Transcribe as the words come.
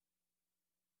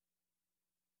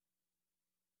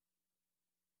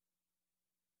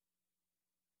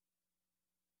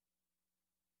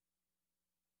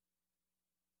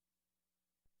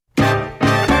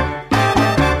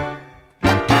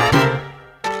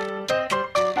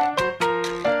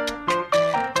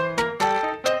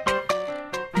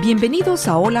Bienvenidos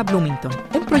a Hola Bloomington,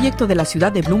 un proyecto de la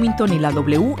ciudad de Bloomington y la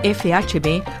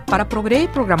WFHB para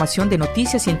proveer programación de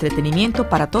noticias y entretenimiento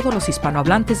para todos los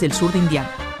hispanohablantes del sur de Indiana.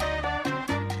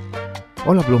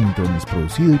 Hola Bloomington es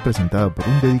producido y presentado por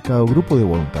un dedicado grupo de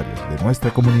voluntarios de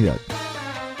nuestra comunidad.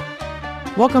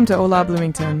 Welcome to Hola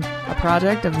Bloomington, a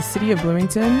project of the City of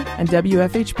Bloomington and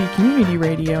WFHB Community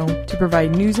Radio to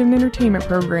provide news and entertainment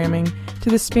programming to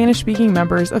the Spanish-speaking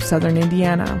members of Southern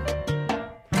Indiana.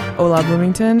 Hola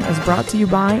Bloomington is brought to you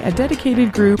by a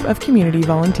dedicated group of community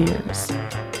volunteers.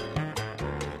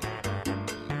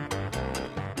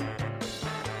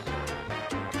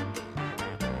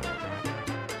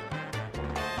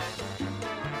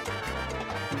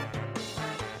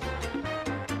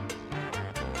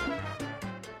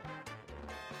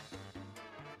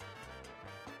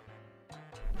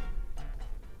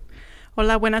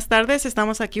 Hola, buenas tardes.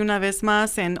 Estamos aquí una vez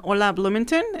más en Hola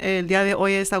Bloomington. El día de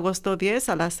hoy es agosto 10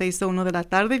 a las 6:01 de la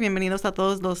tarde. Bienvenidos a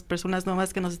todas las personas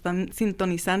nuevas que nos están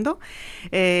sintonizando.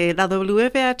 La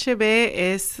WFHB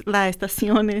es la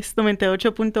estación, es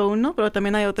 98.1, pero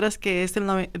también hay otras que es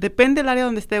depende del área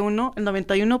donde esté uno, el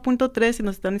 91.3 si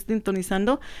nos están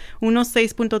sintonizando,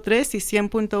 106.3 y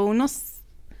 100.1.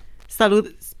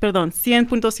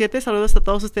 100.7. Saludos a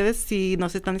todos ustedes si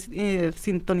nos están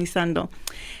sintonizando.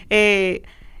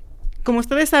 Como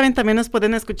ustedes saben, también nos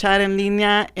pueden escuchar en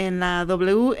línea en la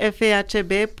wfhb.org.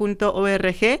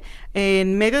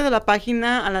 En medio de la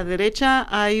página, a la derecha,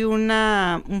 hay un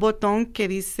botón que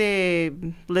dice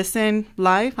Listen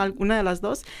Live, alguna de las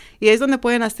dos, y es donde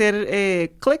pueden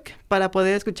hacer clic para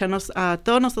poder escucharnos a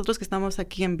todos nosotros que estamos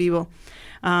aquí en vivo.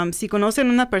 Si conocen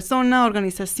una persona,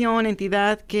 organización,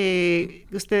 entidad que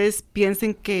ustedes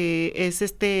piensen que es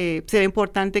será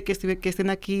importante que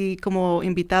estén aquí como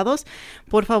invitados,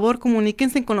 por favor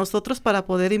comuníquense con nosotros para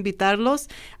poder invitarlos,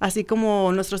 así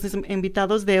como nuestros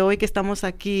invitados de hoy que estamos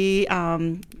aquí,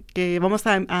 que vamos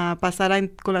a pasar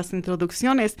con las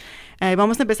introducciones.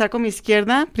 Vamos a empezar con mi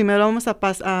izquierda. Primero vamos a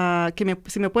pasar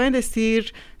si me pueden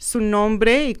decir su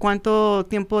nombre y cuánto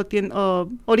tiempo tienen,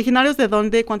 originarios de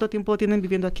dónde, cuánto tiempo tienen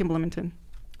viviendo aquí en Bloomington.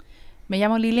 Me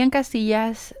llamo Lilian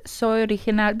Casillas, soy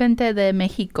originalmente de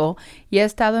México y he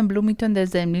estado en Bloomington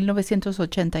desde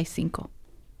 1985.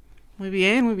 Muy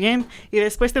bien, muy bien. Y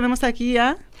después tenemos aquí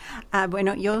a...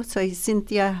 Bueno, yo soy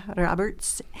Cynthia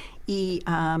Roberts y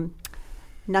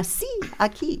nací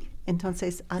aquí,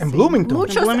 entonces hace ¿En Bloomington?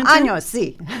 Muchos años,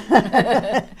 sí.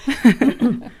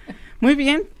 Muy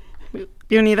bien.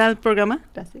 Bienvenida al programa.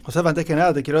 Gracias. José, antes que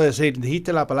nada te quiero decir,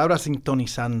 dijiste la palabra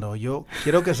sintonizando. Yo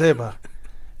quiero que sepas,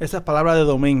 esa es palabra de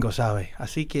domingo, ¿sabes?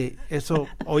 Así que eso,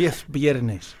 hoy es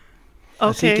viernes. Okay.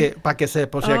 Así que, para que sepas,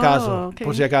 por si acaso, okay.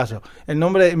 por si acaso. Mi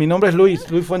nombre es Luis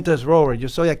Fuentes Robert. Yo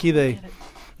soy aquí de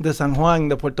San Juan,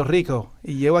 de Puerto Rico,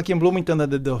 y llevo aquí en Bloomington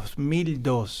desde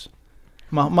 2002,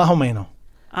 más o menos.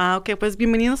 Ok, pues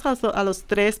bienvenidos a los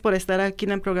tres por estar aquí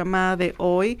en el programa de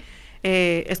hoy.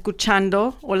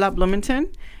 Escuchando Hola Bloomington.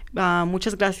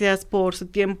 Muchas gracias por su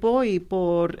tiempo y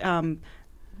por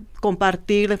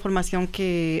compartir la información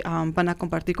que van a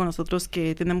compartir con nosotros,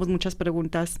 que tenemos muchas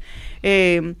preguntas.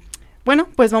 Bueno,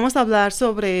 pues vamos a hablar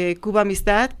sobre Cuba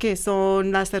Amistad, que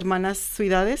son las hermanas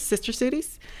ciudades, Sister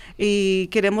Cities, y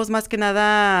queremos más que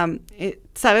nada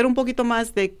saber un poquito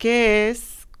más de qué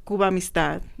es Cuba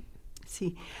Amistad.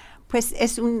 Sí. Pues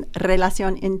es una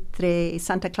relación entre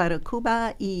Santa Clara,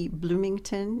 Cuba y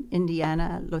Bloomington,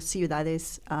 Indiana. Las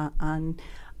ciudades han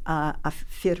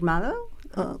firmado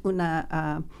un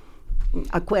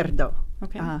acuerdo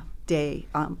de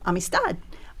amistad.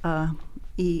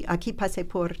 Y aquí pasé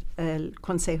por el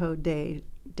consejo de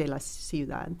la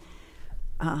ciudad.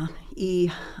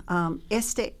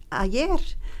 Ayer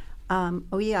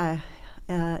oía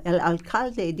el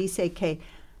alcalde dice que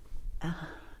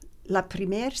la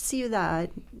primera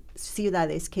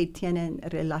ciudades que tienen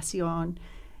relación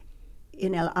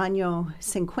en el año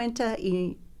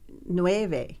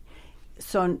 59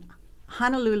 son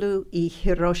Honolulu y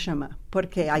Hiroshima,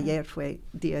 porque ayer fue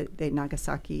día de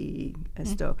Nagasaki y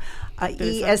esto.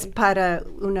 Y es para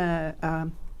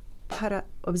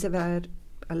observar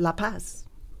la paz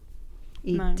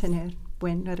y tener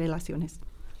buenas relaciones.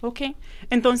 Ok.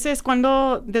 Entonces,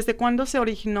 ¿desde cuándo se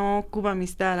originó Cuba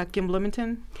Amistad aquí en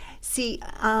Bloomington? Sí,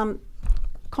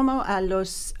 como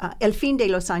el fin de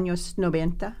los años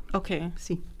 90. Ok.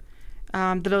 Sí.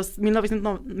 ¿De los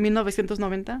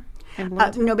 1990?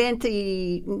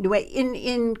 99.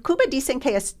 En Cuba dicen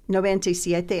que es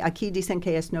 97, aquí dicen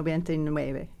que es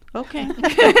 99. Ok.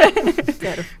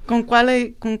 ¿Con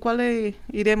cuál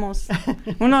iremos?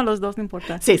 Uno de los dos, no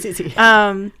importa. Sí.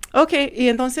 Ok, y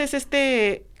entonces,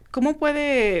 ¿cómo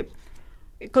puede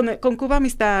con Cuba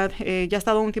Amistad, ya he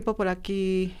estado un tiempo por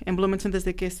aquí en Bloomington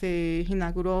desde que se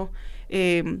inauguró.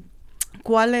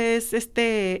 ¿Cuál es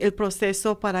el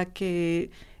proceso para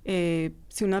que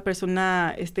si una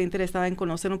persona esté interesada en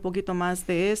conocer un poquito más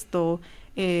de esto,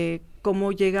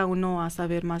 cómo llega uno a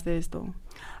saber más de esto?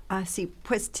 Sí,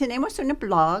 pues tenemos un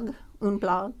blog,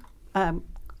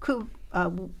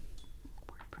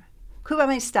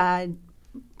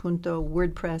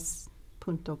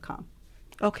 cubaamistad.wordpress.com.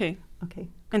 Okay.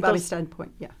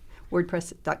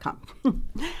 Wordpress.com.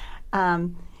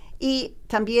 Y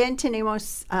también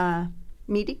tenemos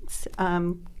meetings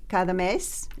cada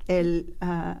mes, el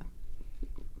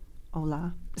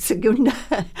segunda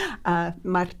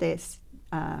martes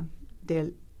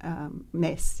del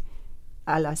mes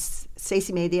a las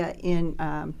 6:30 en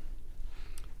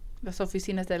las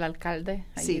oficinas del alcalde.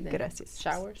 Sí, gracias.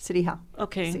 Showers. City Hall.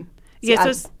 Okay. Sí. Y esto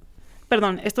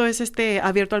es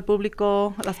abierto al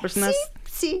público, a las personas.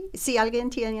 Sí, si alguien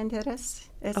tiene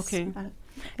interés. Okay.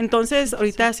 Entonces,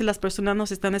 ahorita si las personas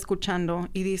nos están escuchando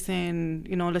y dicen,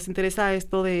 les interesa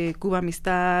esto de Cuba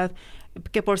Amistad,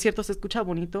 que por cierto se escucha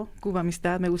bonito, Cuba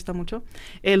Amistad, me gusta mucho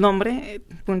el nombre,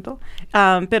 punto.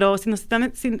 Pero si nos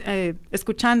están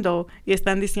escuchando y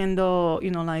están diciendo,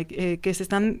 que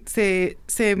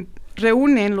se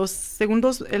reúnen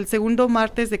el segundo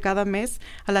martes de cada mes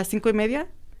a las 5:30.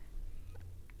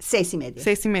 6:30.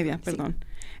 6:30, perdón. Sí.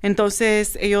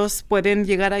 Entonces, ellos pueden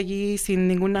llegar allí sin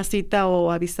ninguna cita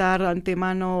o avisar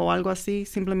antemano o algo así,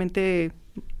 simplemente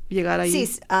llegar allí.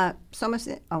 Sí,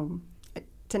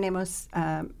 tenemos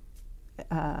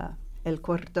el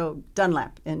cuarto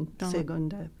Dunlap en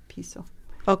segundo piso.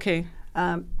 Okay.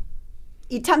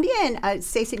 Y también a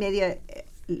 6:30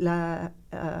 la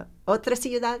otra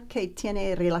ciudad que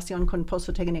tiene relación con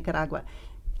Pozo Tegui, Nicaragua.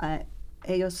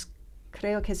 Ellos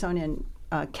creo que son en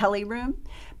Kelly Room,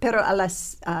 pero a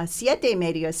las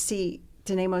 7:30 sí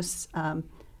tenemos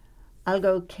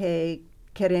algo que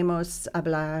queremos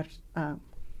hablar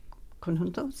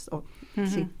conjuntos.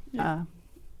 Sí,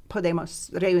 podemos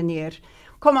reunir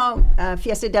como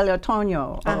fiesta del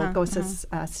otoño o cosas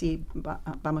así.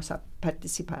 Vamos a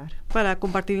participar. Para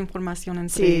compartir información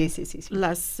entre sí.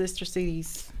 las Sister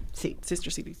Cities. Sí.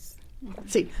 Sister Cities.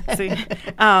 Sí. Sí.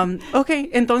 Ok,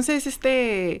 entonces,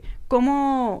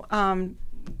 ¿cómo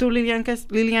tú, Lilian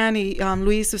y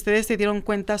Luis, ustedes se dieron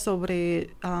cuenta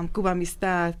sobre Cuba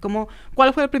Amistad?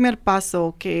 ¿Cuál fue el primer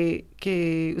paso que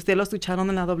ustedes lo escucharon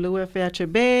en la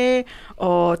WFHB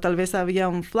o tal vez había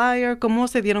un flyer? ¿Cómo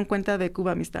se dieron cuenta de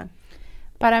Cuba Amistad?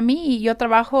 Para mí, yo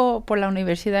trabajo por la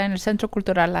universidad en el Centro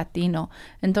Cultural Latino,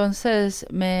 entonces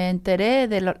me enteré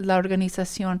de la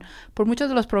organización por muchos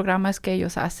de los programas que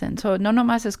ellos hacen. No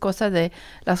nomás es cosa de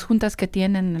las juntas que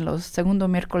tienen los segundos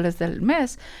miércoles del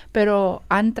mes, pero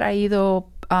han traído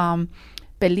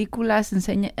películas,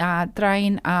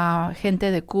 traen a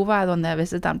gente de Cuba donde a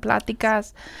veces dan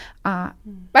pláticas,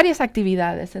 varias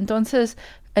actividades. Entonces,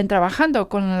 trabajando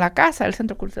con la casa, el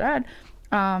Centro Cultural,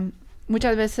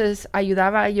 muchas veces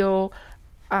ayudaba yo,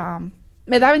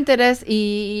 me daba interés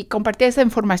y compartía esa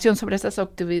información sobre esas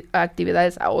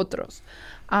actividades a otros.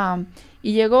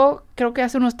 Y llegó, creo que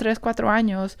hace unos 3-4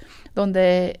 años,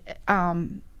 donde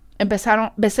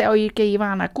empecé a oír que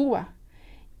iban a Cuba.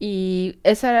 Y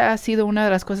esa ha sido una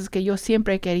de las cosas que yo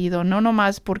siempre he querido, no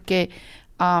nomás porque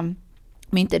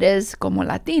mi interés como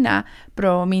latina,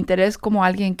 pero mi interés como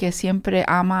alguien que siempre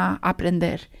ama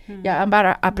aprender. Y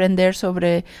ama aprender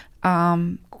sobre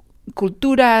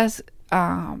culturas,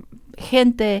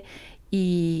 gente,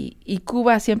 y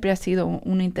Cuba siempre ha sido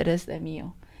un interés de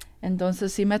mío.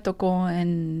 Entonces sí me tocó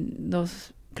en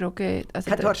creo que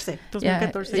hace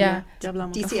 2014 ya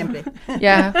hablamos. Diciembre.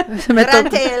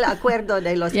 Durante el acuerdo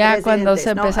de los presidentes, cuando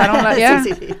se empezaron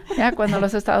cuando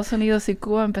los Estados Unidos y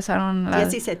Cuba empezaron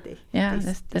 17.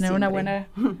 Tener una buena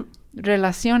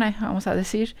relación, vamos a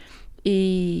decir.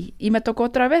 Y me tocó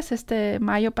otra vez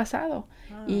mayo pasado.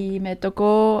 Y me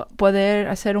tocó poder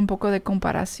hacer un poco de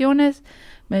comparaciones.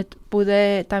 Me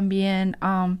pude también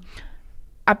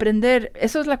aprender.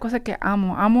 Eso es la cosa que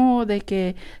amo. Amo de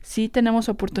que sí tenemos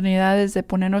oportunidades de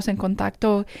ponernos en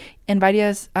contacto en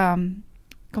varias,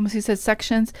 ¿cómo se dice?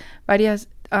 Sections, varias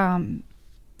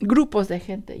grupos de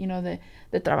gente,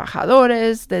 de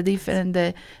trabajadores,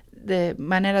 de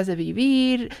maneras de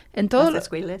vivir, en todas las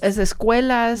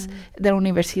escuelas, de la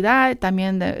universidad,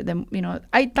 también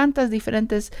hay tantas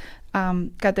diferentes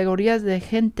categorías de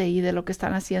gente y de lo que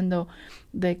están haciendo,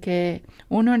 de que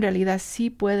uno en realidad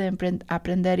sí puede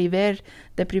aprender y ver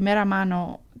de primera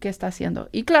mano qué está haciendo.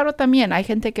 Y claro, también hay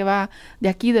gente que va de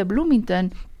aquí de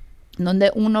Bloomington,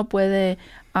 donde uno puede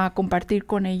compartir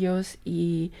con ellos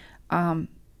y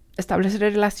establecer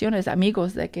relaciones,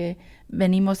 amigos, de que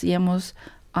venimos y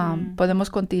podemos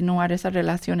continuar esa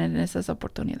relación en esas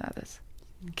oportunidades.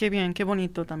 Qué bien, qué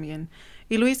bonito también.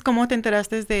 Y Luis, ¿cómo te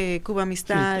enteraste de Cuba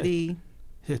Amistad? Sí,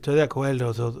 estoy de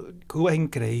acuerdo. Cuba es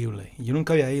increíble. Yo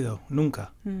nunca había ido,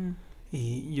 nunca.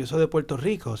 Y yo soy de Puerto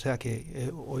Rico, o sea que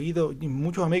he oído, y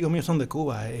muchos amigos míos son de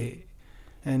Cuba.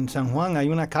 En San Juan hay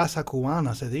una casa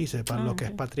cubana, se dice, para los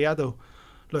expatriados.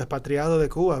 Los expatriados de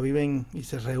Cuba viven y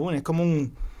se reúnen. Es como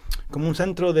un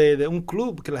centro de un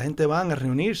club que la gente va a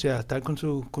reunirse, a estar con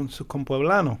sus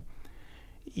compueblanos.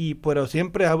 Pero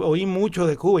siempre oí mucho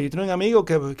de Cuba. Yo tengo un amigo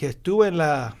que estuvo en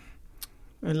la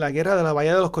guerra de la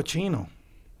Bahía de los Cochinos,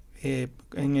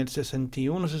 en el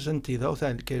 61, 62, o sea,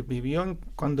 el que vivió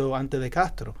antes de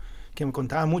Castro, que me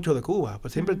contaba mucho de Cuba.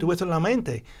 Pues siempre tuve eso en la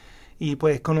mente. Y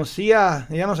pues ella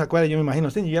no se acuerda, yo me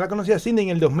imagino, Cindy. Yo la conocí a Cindy en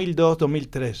el 2002,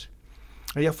 2003.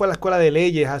 Ella fue a la escuela de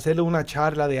leyes a hacerle una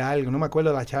charla de algo, no me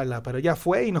acuerdo de la charla, pero ella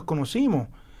fue y nos conocimos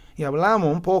y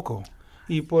hablamos un poco.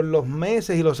 Y por los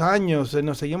meses y los años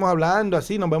nos seguimos hablando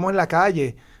así, nos vemos en la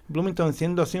calle, Bloomington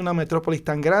siendo así una metrópolis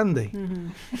tan grande.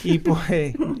 Y pues,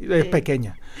 es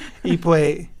pequeña. Y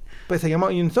pues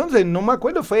seguimos. Y entonces, no me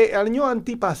acuerdo, fue año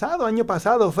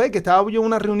pasado fue que estaba yo en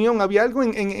una reunión, había algo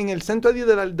en el centro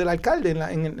del alcalde,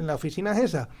 en la oficina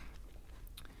esa.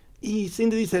 Y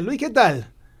Cindy dice, Luis, ¿qué tal?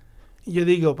 Y yo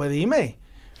digo, pues dime.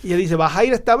 Y ella dice, ¿vas a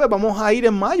ir esta vez? Vamos a ir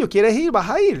en mayo. ¿Quieres ir?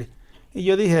 ¿Vas a ir? Y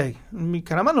yo dije,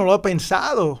 caramba, no lo he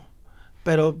pensado.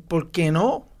 Pero, ¿por qué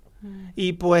no?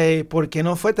 Y pues, porque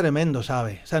no fue tremendo,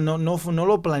 ¿sabes? O sea, no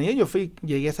lo planeé.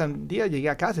 Llegué ese día, llegué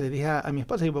a casa y le dije a mi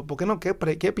esposa, digo, ¿por qué no?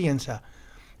 ¿Qué piensa?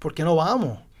 ¿Por qué no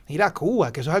vamos? Ir a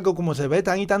Cuba, que eso es algo como se ve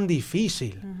tan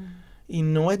difícil. Y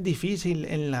no es difícil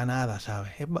en la nada,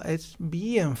 ¿sabes? Es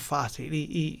bien fácil.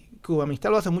 Y Cuba Amistad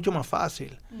lo hace mucho más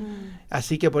fácil.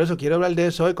 Así que por eso quiero hablar de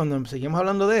eso hoy cuando seguimos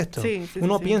hablando de esto.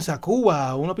 Uno piensa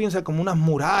Cuba, uno piensa como unas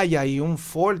murallas y un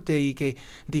fuerte y que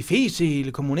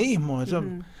difícil, comunismo.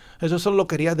 Eso son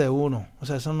loquerías de uno. O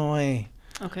sea, eso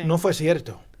no fue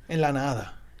cierto en la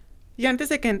nada. Y antes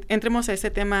de que entremos a ese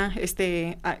tema,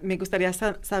 me gustaría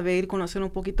saber, conocer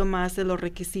un poquito más de los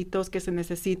requisitos que se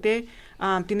necesite.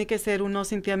 Tiene que ser uno,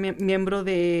 Cintia, miembro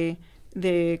de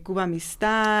Cuba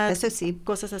Amistad. Eso sí.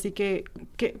 Cosas así que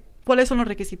 ¿cuáles son los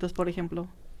requisitos, por ejemplo?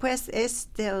 Pues es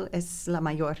la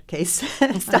mayor que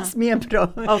estás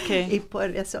miembro. Okay. Y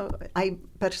por eso hay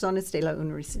personas de la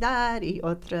universidad y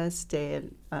otras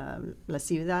de la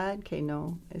ciudad que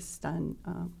no están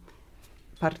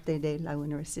parte de la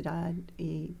universidad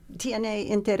y tiene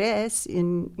interés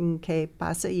en qué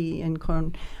pasa y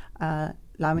con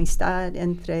la amistad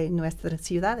entre nuestras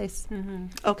ciudades.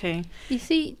 Okay. Y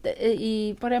sí,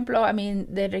 y por ejemplo,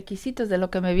 de requisitos, de lo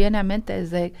que me viene a mente es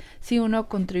de si uno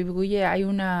contribuye, hay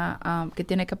una que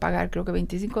tiene que pagar creo que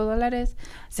 $25,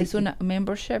 es una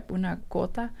membership, una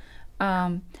cuota.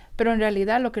 Pero en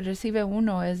realidad lo que recibe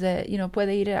uno es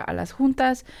puede ir a las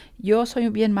juntas. Yo soy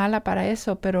bien mala para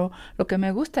eso, pero lo que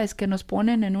me gusta es que nos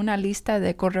ponen en una lista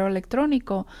de correo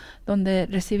electrónico donde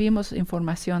recibimos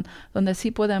información, donde sí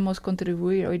podemos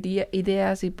contribuir hoy día,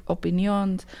 ideas y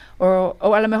opiniones,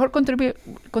 o a lo mejor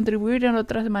contribuir en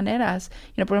otras maneras.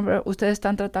 Por ejemplo, ustedes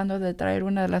están tratando de traer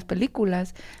una de las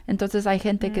películas, entonces hay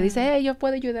gente que dice, yo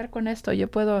puedo ayudar con esto, yo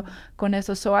puedo con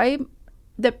eso. So hay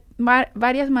de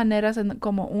varias maneras en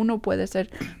como uno puede ser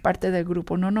parte del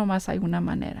grupo, no nomás hay una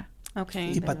manera.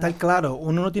 Okay. Y para estar claro,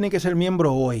 uno no tiene que ser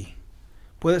miembro hoy,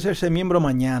 puede ser miembro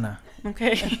mañana.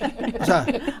 Okay. O sea,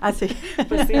 así.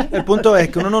 Pues sí. El punto es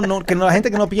que la gente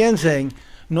que no piensen,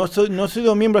 no he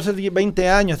sido miembro hace 20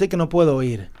 años, así que no puedo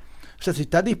ir. O sea, si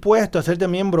estás dispuesto a hacerte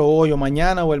miembro hoy o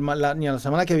mañana o ni a la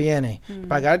semana que viene,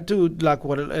 pagar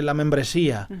la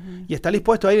membresía y estar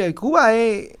dispuesto a ir. Cuba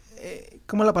es,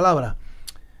 ¿cómo es la palabra?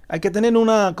 Hay que tener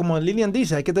como Lilian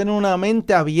dice, hay que tener una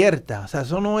mente abierta. O sea,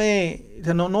 eso no es, o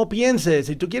sea, no pienses.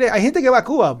 Si tú quieres, hay gente que va a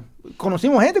Cuba.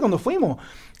 Conocimos gente cuando fuimos,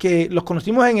 que los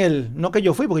conocimos no que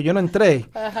yo fui, porque yo no entré.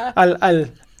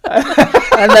 Ándale,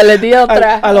 di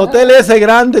otra. Al hotel ese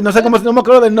grande, no me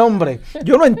acuerdo del nombre.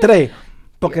 Yo no entré,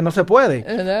 porque no se puede.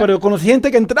 Pero conocí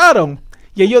gente que entraron,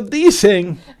 y ellos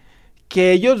dicen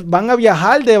que ellos van a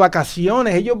viajar de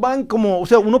vacaciones. Ellos van o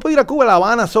sea, uno puede ir a Cuba, a La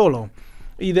Habana solo,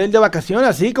 y de vacaciones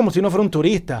así como si no fuera un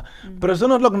turista. Pero eso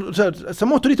no es o sea,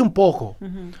 somos turistas un poco,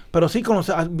 pero sí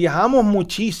viajamos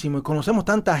muchísimo y conocemos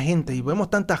tanta gente y vemos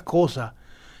tantas cosas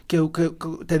que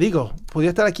te digo,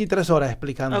 podría estar aquí 3 horas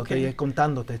explicándote y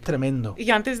contándote, es tremendo. Y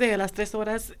antes de las 3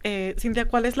 horas, Cintia,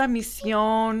 ¿cuál es la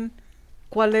misión,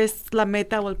 cuál es la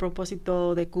meta o el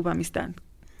propósito de Cuba Amistad?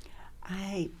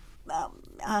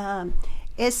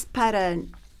 Es para,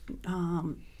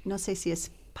 no sé si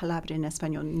es palabra en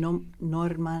español,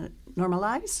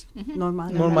 normalize,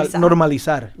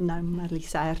 Normalizar.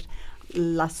 normalizar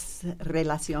las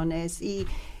relaciones y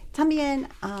también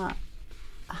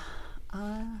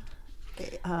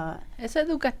es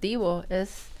educativo,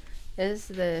 es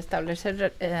de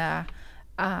establecer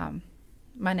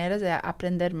maneras de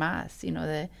aprender más, sino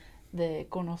de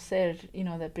conocer,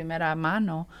 de primera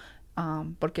mano,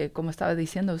 porque como estaba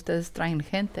diciendo, ustedes traen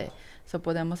gente,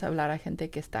 podemos hablar a gente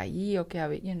que está allí o que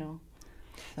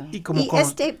Y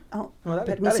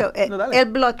permiso, dale. el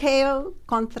bloqueo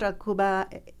contra Cuba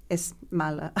es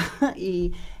mala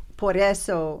y por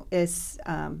eso es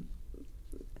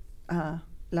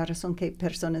la razón que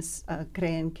personas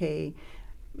creen que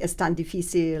es tan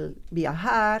difícil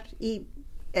viajar y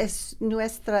es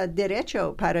nuestro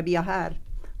derecho para viajar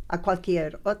a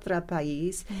cualquier otro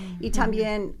país. Y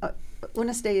también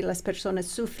unas de las personas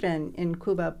sufren en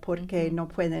Cuba porque no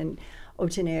pueden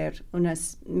obtener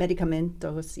unos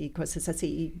medicamentos y cosas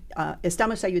así.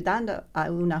 Estamos ayudando a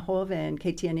una joven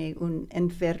que tiene una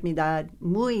enfermedad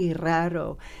muy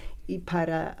rara y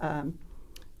para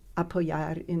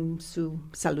apoyar en su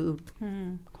salud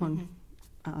con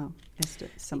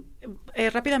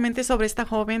rápidamente sobre esta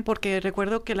joven, porque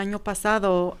recuerdo que el año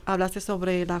pasado hablaste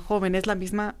sobre la joven. ¿Es la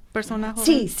misma persona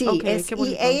joven? Sí, Okay,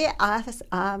 y ella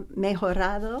ha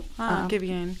mejorado. Qué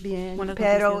bien. Buenas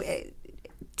pero noticias.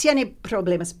 Tiene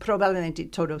problemas, probablemente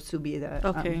toda su vida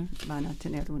Okay. van a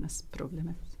tener unos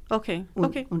problemas.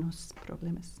 Unos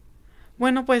problemas.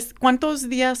 Bueno, pues, ¿cuántos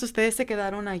días ustedes se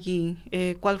quedaron allí?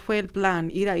 ¿Cuál fue el plan?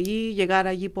 ¿Ir allí, llegar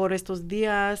allí por estos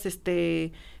días?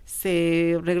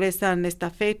 ¿Se regresan esta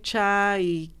fecha?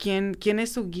 ¿Y quién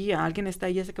es su guía? ¿Alguien está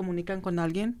allí? ¿Se comunican con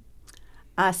alguien?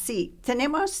 Sí,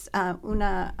 tenemos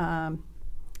una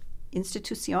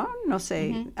institución, no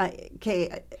sé,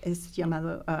 que es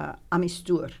llamado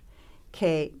Amistur,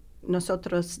 que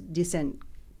nosotros dicen,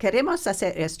 queremos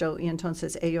hacer esto, y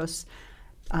entonces ellos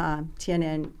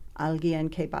tienen alguien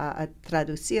que va a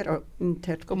traducir o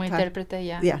interpretar. Como intérprete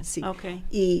ya. Yeah, sí. Okay.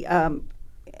 Y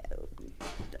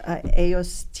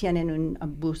ellos tienen un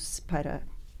bus para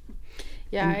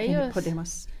ellos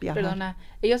podemos viajar. Perdona,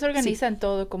 ellos organizan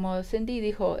todo, como Cindy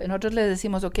dijo. Nosotros les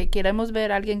decimos, queremos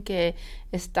ver a alguien que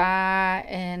está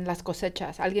en las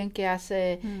cosechas, alguien que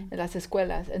hace en las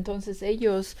escuelas. Entonces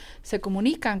ellos se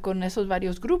comunican con esos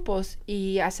varios grupos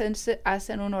y hacen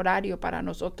un horario para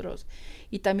nosotros.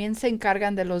 Y también se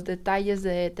encargan de los detalles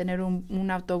de tener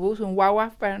un autobús, un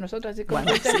guagua para nosotros, así como en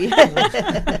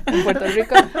Puerto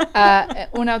Rico.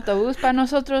 Un autobús para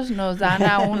nosotros, nos dan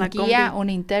a un guía, un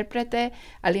intérprete,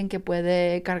 alguien que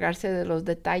puede cargarse de los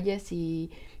detalles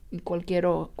y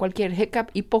cualquier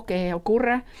hiccup que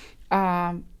ocurra.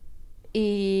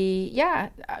 Y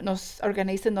nos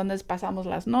organizan donde pasamos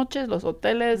las noches, los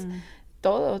hoteles,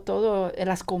 todo,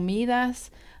 las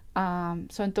comidas.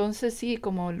 Entonces sí,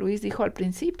 como Luis dijo al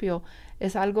principio,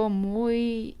 es algo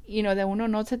muy, de uno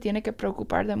no se tiene que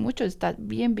preocupar de mucho, está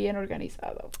bien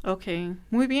organizado. Okay,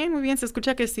 muy bien, se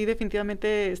escucha que sí,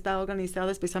 definitivamente está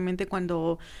organizado, especialmente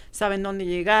cuando saben dónde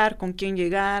llegar, con quién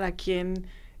llegar, a quién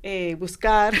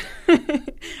buscar,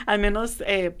 al menos,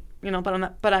 para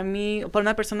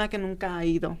una persona que nunca ha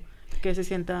ido, que se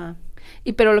sienta...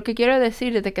 Pero lo que quiero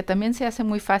decir es de que también se hace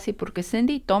muy fácil porque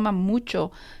Cindy toma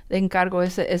mucho de encargo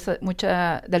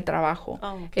mucha del trabajo.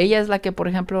 Okay. Ella es la que, por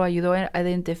ejemplo, ayudó a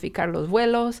identificar los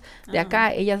vuelos de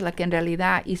acá. Ella es la que en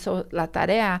realidad hizo la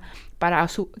tarea para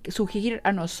sugerir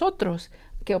a nosotros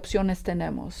qué opciones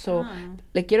tenemos.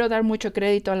 Le quiero dar mucho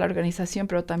crédito a la organización,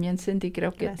 pero también Cindy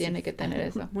creo que tiene que tener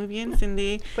eso. Muy bien,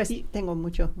 Cindy. Pues tengo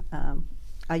mucho...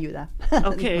 ayuda.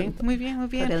 Okay, muy bien.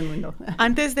 Para el mundo.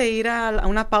 Antes de ir a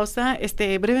una pausa,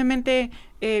 brevemente,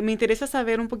 me interesa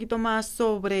saber un poquito más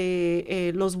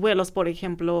sobre los vuelos, por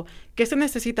ejemplo. ¿Qué se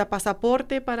necesita?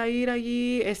 ¿Pasaporte para ir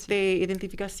allí?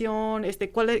 ¿Identificación?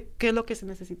 ¿Qué es lo que se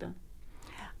necesita?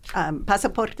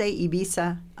 Pasaporte y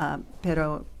visa,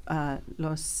 pero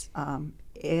los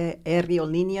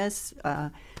aerolíneas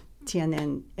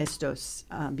tienen estos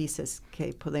visas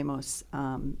que podemos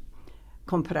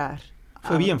comprar.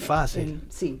 Fue bien fácil.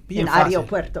 En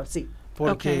aeropuerto, sí.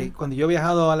 Porque cuando yo he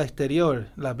viajado al exterior,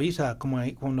 la visa, como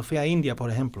cuando fui a India,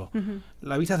 por ejemplo,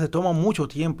 la visa se toma mucho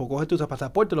tiempo. Coges tu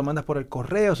pasaporte, lo mandas por el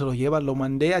correo, se lo llevas, lo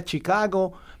mandé a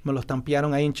Chicago, me lo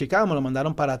estampearon ahí en Chicago, me lo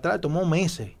mandaron para atrás, tomó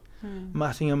meses.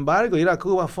 Más sin embargo, ir a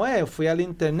Cuba fui al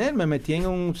internet, me metí en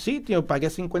un sitio, pagué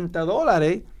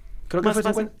 $50, creo que fue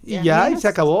 50, y se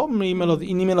acabó, y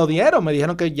ni me lo dieron, me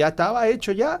dijeron que ya estaba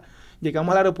hecho ya.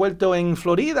 Llegamos al aeropuerto en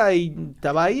Florida y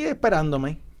estaba ahí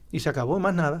esperándome. Y se acabó,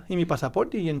 más nada. Y mi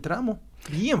pasaporte y entramos.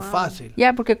 Bien fácil.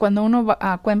 Ya, porque cuando uno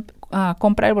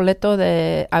compra el boleto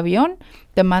de avión,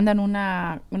 te mandan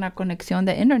una conexión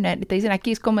de internet y te dicen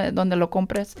aquí es como donde lo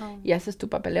compres y haces tu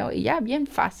papeleo y ya, bien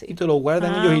fácil. Y te lo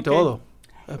guardan ellos y todo.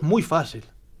 Es muy fácil.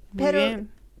 Pero bien.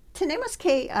 tenemos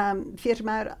que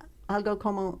firmar algo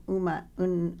como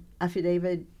un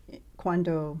affidavit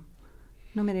cuando,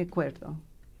 no me recuerdo,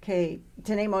 que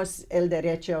tenemos el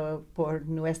derecho por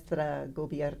nuestro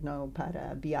gobierno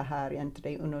para viajar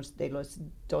entre unos de los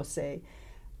 12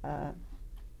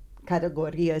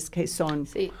 categorías que son.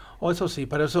 Sí. Eso sí,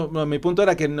 pero eso, mi punto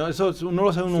era que no, eso uno lo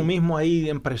hace uno mismo ahí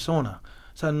en persona.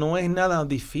 O sea, no es nada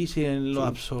difícil en lo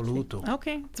absoluto. Ok,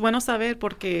 es bueno saber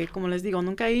porque, como les digo,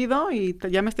 nunca he ido y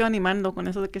ya me estoy animando con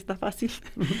eso de que está fácil.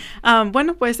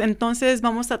 Bueno, pues entonces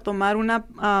vamos a tomar una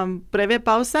breve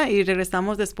pausa y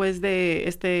regresamos después de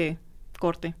este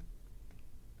corte.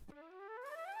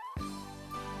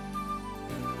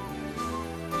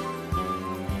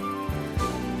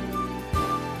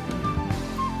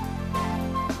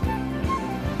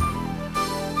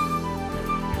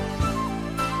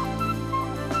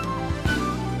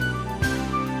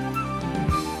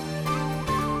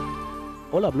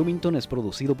 Hola Bloomington es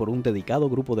producido por un dedicado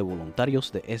grupo de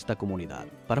voluntarios de esta comunidad.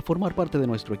 Para formar parte de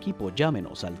nuestro equipo,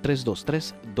 llámenos al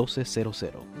 323-1200.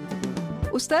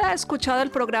 Usted ha escuchado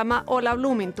el programa Hola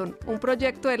Bloomington, un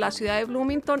proyecto de la ciudad de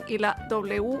Bloomington y la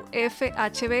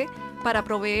WFHB para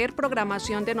proveer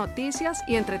programación de noticias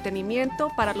y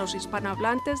entretenimiento para los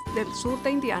hispanohablantes del sur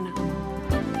de Indiana.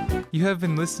 You have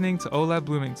been listening to Hola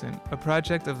Bloomington, a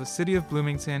project of the City of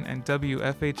Bloomington and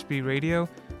WFHB Radio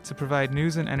to provide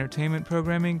news and entertainment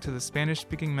programming to the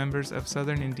Spanish-speaking members of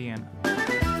Southern Indiana.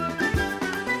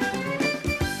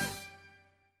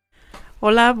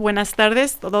 Hola, buenas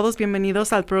tardes. Todos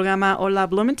bienvenidos al programa Hola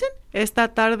Bloomington. Esta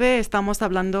tarde estamos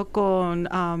hablando con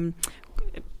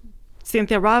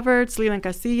Cynthia Roberts, Leland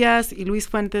Casillas y Luis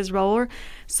Fuentes Raúl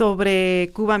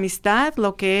sobre Cuba Amistad,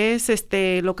 lo que es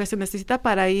lo que se necesita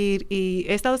para ir. Y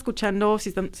he estado escuchando,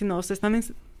 si nos están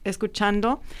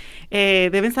escuchando,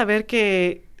 deben saber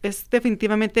que es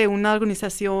definitivamente una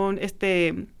organización,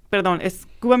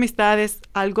 Cuba Amistad es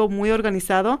algo muy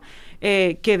organizado,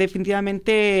 que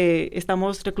definitivamente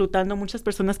estamos reclutando muchas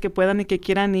personas que puedan y que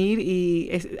quieran ir y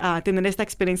a tener esta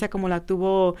experiencia como la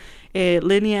tuvo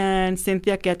Lilian,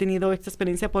 Cynthia, que ha tenido esta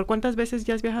experiencia. ¿Por cuántas veces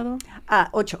ya has viajado?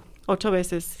 8. 8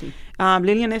 veces. Sí.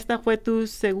 Lilian, ¿esta fue tu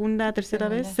segunda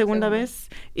vez? Segunda vez.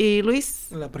 ¿Y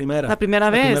Luis? La primera. La primera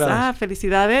vez.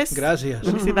 Felicidades. Gracias.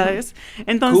 Felicidades.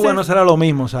 Entonces, Cuba no será lo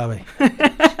mismo, ¿sabe?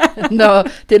 No,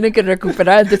 tienen que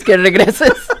recuperar antes que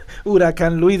regreses.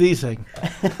 Huracán Luis dicen.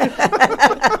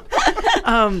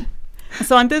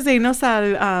 Antes de irnos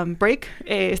al break,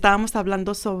 estábamos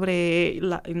hablando sobre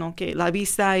que la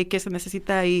visa y qué se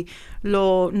necesita y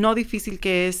lo no difícil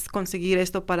que es conseguir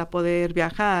esto para poder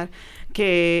viajar,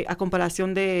 que a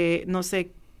comparación de no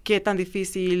sé qué tan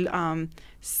difícil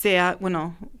sea,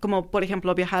 como por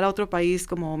ejemplo viajar a otro país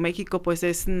como México, pues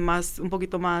es un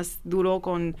poquito más duro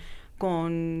con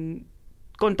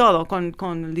todo,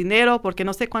 con el dinero, porque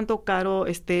no sé cuánto caro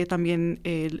esté también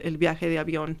el viaje de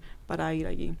avión para ir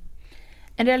allí.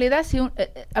 En realidad,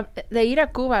 de ir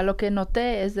a Cuba, lo que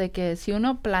noté es de que si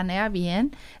uno planea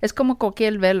bien, es como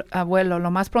cualquier vuelo,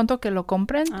 lo más pronto que lo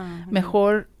compren,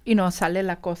 mejor sale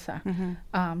la cosa.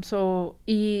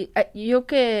 Yo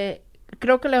que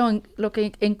creo que lo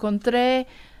que encontré,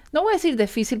 no voy a decir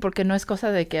difícil porque no es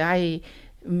cosa de que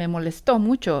me molestó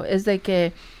mucho, es de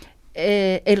que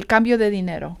el cambio de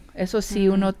dinero, eso sí,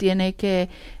 uno tiene que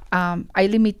hay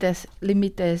límites,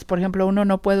 por ejemplo, uno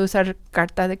no puede usar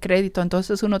carta de crédito,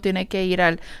 entonces uno tiene que ir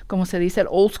como se dice, el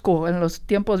old school, en los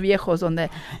tiempos viejos, donde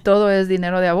todo es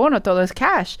dinero de abono, todo es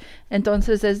cash.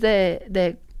 Entonces es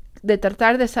de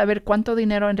tratar de saber cuánto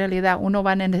dinero en realidad uno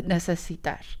va a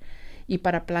necesitar. Y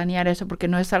para planear eso, porque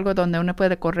no es algo donde uno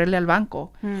puede correrle al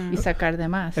banco y sacar de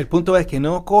más. El punto es que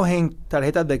no cogen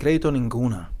tarjetas de crédito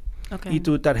ninguna. Okay. Y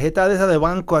tu tarjeta de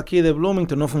banco aquí de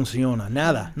Bloomington no funciona,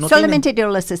 nada. No solamente de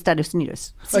los Estados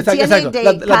Unidos. Si tiene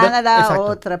de Canadá o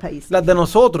otro país. Las de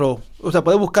nosotros,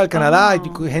 puedes buscar Canadá,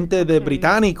 gente de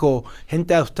británico,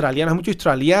 gente australiana, muchos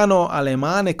australianos,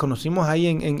 alemanes, conocimos ahí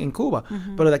en Cuba.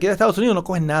 Pero de aquí de Estados Unidos no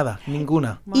cogen nada,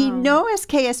 ninguna. Wow. Y no es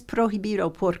que es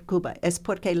prohibido por Cuba, es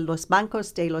porque los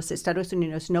bancos de los Estados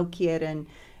Unidos no quieren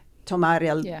tomar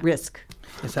el risk.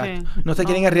 Exacto. Okay. No se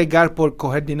quieren arriesgar por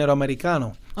coger dinero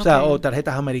americano, o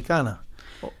tarjetas americanas,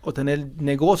 o tener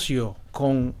negocio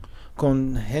con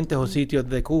gentes o sitios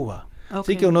de Cuba.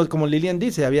 Así que uno, como Lilian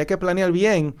dice, había que planear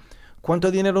bien cuánto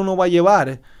dinero uno va a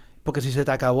llevar, porque si se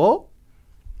te acabó,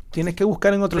 Tienes que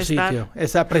buscar en otro prestar. sitio.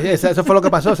 Eso fue lo que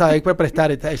pasó, o sea, hay que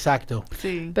prestar, exacto.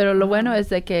 Sí. Pero lo bueno es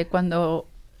de que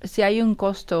si hay un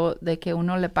costo de que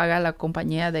uno le paga a la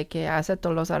compañía de que hace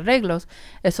todos los arreglos,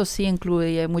 eso sí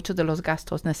incluye muchos de los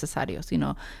gastos necesarios,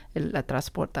 la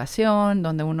transportación,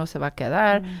 donde uno se va a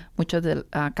quedar,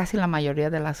 casi la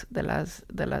mayoría de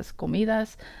las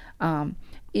comidas.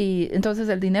 Y entonces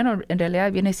el dinero en realidad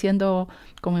viene siendo,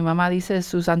 como mi mamá dice,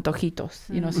 sus antojitos.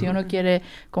 Si uno quiere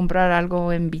comprar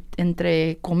algo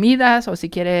entre comidas o si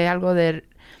quiere algo de,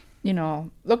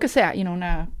 lo que sea,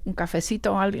 un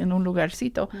cafecito en un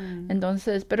lugarcito.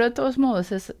 Entonces, pero de todos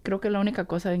modos, creo que la única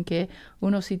cosa en que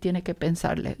uno sí tiene que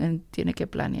pensarle, tiene que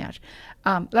planear.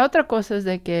 La otra cosa es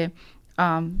de que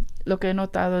lo que he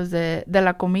notado es de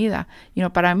la comida.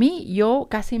 Para mí, yo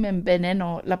casi me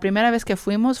enveneno. La primera vez que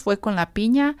fuimos fue con la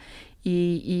piña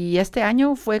y este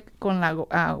año fue con la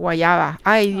guayaba.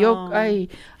 Yo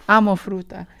amo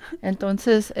fruta.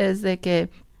 Entonces, es de que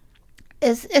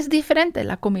es diferente,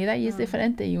 la comida y es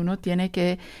diferente y uno tiene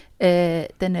que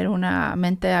tener una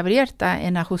mente abierta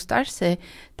en ajustarse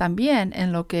también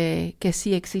en lo que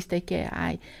sí existe y que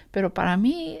hay. Pero para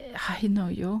mí,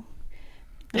 yo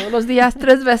todos los días,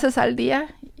 3 veces al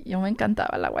día, yo me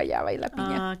encantaba la guayaba y la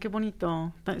piña. Qué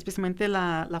bonito. Especialmente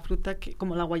la fruta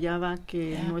como la guayaba,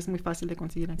 que no es muy fácil de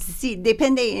conseguir aquí. Sí,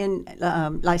 depende en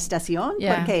la estación,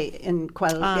 porque en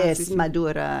cuál es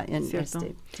madura. En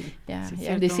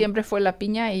en diciembre fue la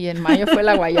piña y en mayo fue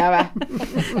la guayaba.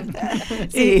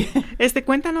 Sí.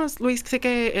 Cuéntanos, Luis, sé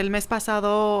que el mes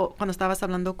pasado, cuando estabas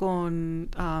hablando con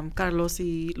Carlos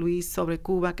y Luis sobre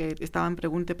Cuba, que estaban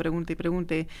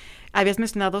pregunte, habías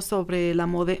mencionado sobre la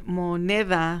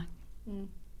moneda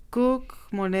Cook,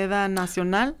 moneda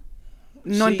nacional.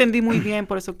 No entendí muy bien,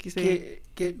 por eso quise...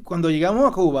 Que cuando llegamos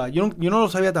a Cuba, yo no lo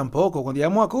sabía tampoco. Cuando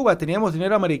llegamos a Cuba teníamos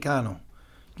dinero americano.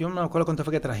 Yo no me acuerdo cuánto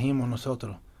fue que trajimos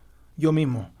nosotros. Yo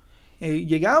mismo.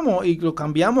 Llegamos y lo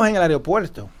cambiamos en el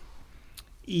aeropuerto.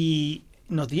 Y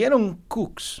nos dieron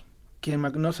cooks, que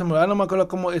no me acuerdo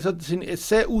cómo, eso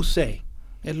es CUC,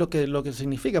 es lo que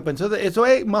significa. Pero entonces, eso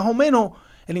es más o menos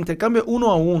el intercambio 1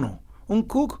 a 1. Un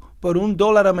cook por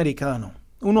 $1 americano.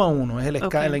 1 a 1 es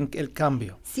el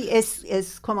cambio. Sí,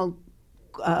 es como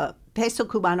peso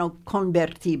cubano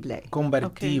convertible.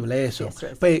 Convertible, eso.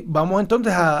 Pues vamos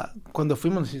entonces cuando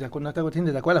fuimos, si te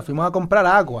acuerdas, fuimos a comprar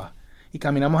agua y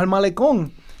caminamos al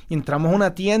malecón y entramos a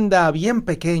una tienda bien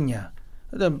pequeña.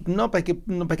 No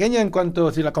pequeña en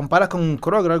cuanto, si la comparas con un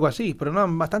Kroger o algo así, pero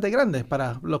no, bastante grande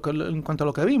en cuanto a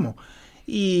lo que vimos.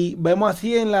 Y vemos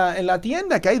así en la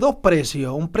tienda que hay 2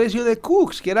 precios. Un precio de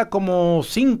cooks, que era como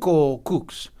 5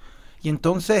 cooks. Y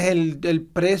entonces el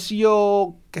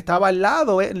precio que estaba al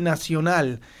lado, el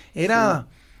nacional, era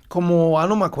como,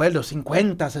 no me acuerdo,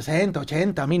 50, 60,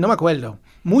 80, no me acuerdo.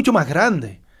 Mucho más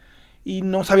grande. Y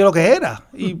no sabía lo que era.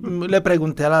 Y le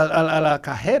pregunté a la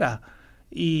cajera.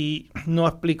 Y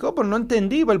nos explicó, pero no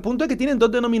entendí. Pero el punto es que tienen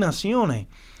 2 denominaciones.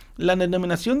 La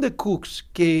denominación de cooks,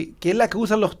 que es la que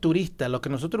usan los turistas, lo que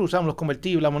nosotros usamos, los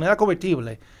convertibles, la moneda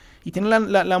convertible. Y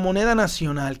tienen la moneda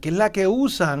nacional, que es la que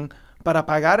usan para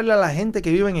pagarle a la gente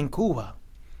que viven en Cuba.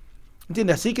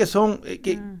 ¿Entiendes? Así que son,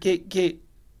 que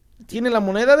tienen la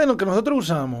moneda de lo que nosotros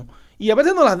usamos. Y a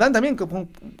veces nos las dan también.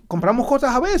 Compramos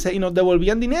cosas a veces y nos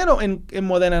devolvían dinero en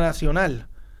moneda nacional.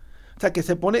 O sea, que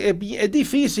se pone, es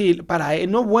difícil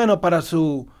no es bueno para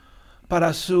su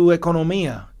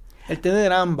economía el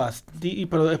tener ambas,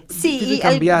 pero es difícil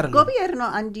cambiarlo. El gobierno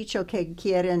han dicho que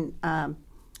quieren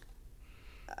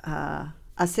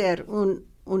hacer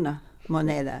una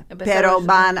moneda, pero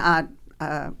van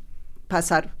a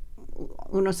pasar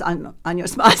unos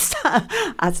años más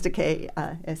hasta que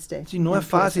Sí, no es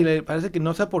fácil, parece que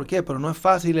no sé por qué, pero no es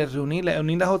fácil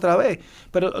unirlas otra vez.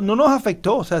 Pero no nos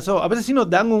afectó, o sea, a veces sí nos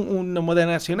dan una moneda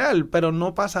nacional, pero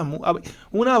no pasa.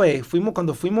 Una vez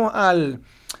cuando fuimos al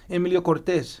Emilio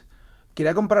Cortés,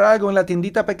 quería comprar algo en la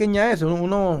tiendita pequeña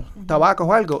unos tabacos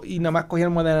o algo, y nada más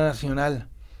cogían moneda nacional.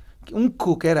 Un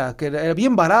cook que era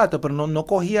bien barato, pero no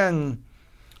cogían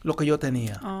lo que yo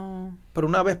tenía. Pero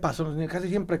una vez pasó, casi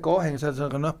siempre cogen, o sea,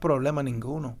 que no es problema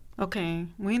ninguno. Ok,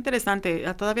 muy interesante.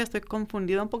 Todavía estoy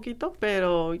confundida un poquito,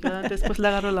 pero ya después le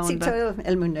agarro la onda. Sí, todo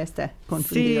el mundo está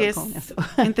confundido con eso.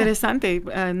 Interesante.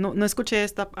 No escuché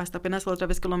esto hasta apenas la otra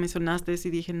vez que lo mencionaste y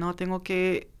dije, no, tengo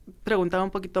que preguntar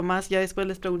un poquito más. Ya después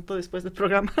les pregunto después del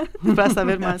programa para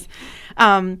saber más.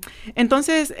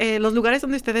 Entonces, los lugares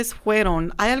donde ustedes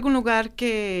fueron, ¿hay algún lugar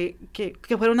que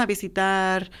fueron a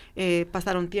visitar,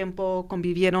 pasaron tiempo,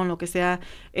 convivieron, lo que sea?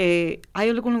 ¿Hay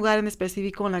algún lugar en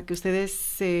específico en la que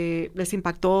ustedes les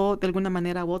impactó de alguna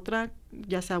manera u otra,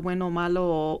 ya sea bueno o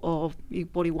malo y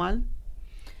por igual?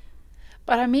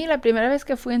 Para mí, la primera vez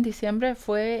que fui en diciembre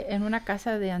fue en una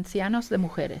casa de ancianos de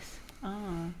mujeres.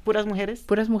 ¿Puras mujeres?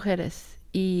 Puras mujeres.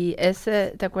 Y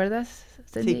 ¿te acuerdas,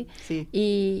 Cindy? Sí.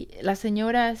 Y las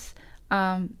señoras,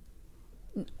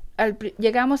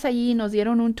 llegamos allí, nos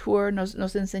dieron un tour,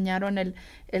 nos enseñaron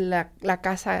la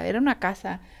casa. Era una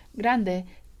casa grande,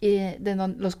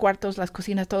 los cuartos, las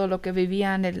cocinas, todo lo que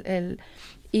vivían,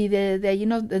 y de allí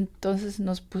entonces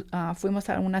nos fuimos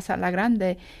a una sala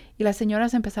grande y las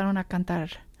señoras empezaron a cantar,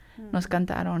 nos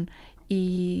cantaron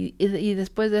y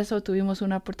después de eso tuvimos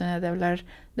una oportunidad de hablar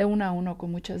de uno a uno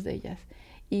con muchas de ellas.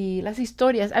 Y las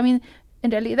historias, en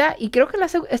realidad, y creo que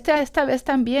esta vez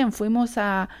también fuimos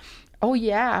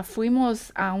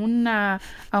fuimos a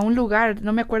un lugar,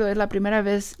 no me acuerdo, es la primera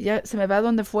vez, ya se me va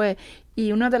dónde fue,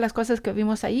 y una de las cosas que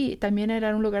vimos ahí también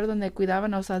era un lugar donde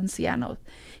cuidaban a los ancianos,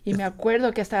 y me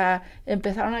acuerdo que hasta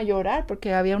empezaron a llorar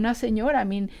porque había una señora,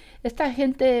 esta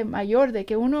gente mayor, de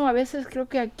que uno a veces creo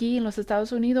que aquí en los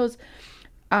Estados Unidos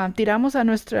tiramos a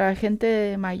nuestra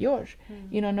gente mayor,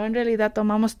 y no en realidad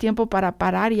tomamos tiempo para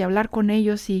parar y hablar con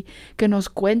ellos y que nos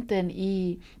cuenten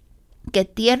y qué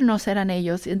tiernos eran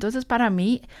ellos. Entonces, para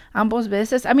mí, ambos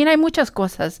veces, hay muchas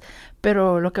cosas,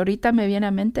 pero lo que ahorita me viene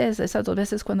a mente es esas 2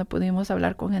 veces cuando pudimos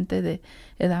hablar con gente de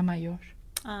edad mayor.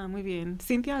 Muy bien.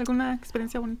 Cintia, ¿alguna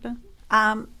experiencia bonita?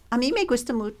 A mí me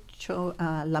gusta mucho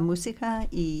la música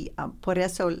y por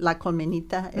eso La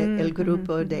Colmenita, el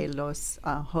grupo de los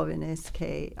jóvenes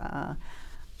que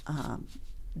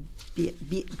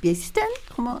visten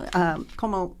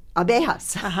como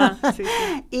abejas. Ajá, sí.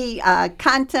 Y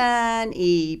cantan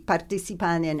y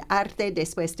participan en arte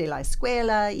después de la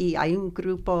escuela, y hay un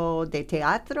grupo de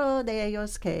teatro de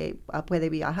ellos que puede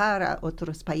viajar a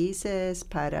otros países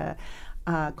para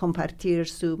compartir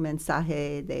su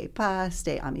mensaje de paz,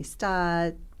 de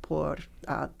amistad, por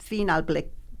fin al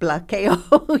bloqueo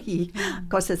y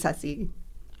cosas así.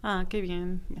 Qué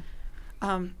bien.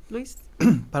 Luis.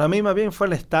 Para mí más bien fue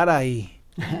el estar ahí.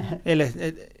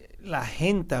 La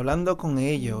gente, hablando con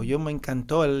ellos, me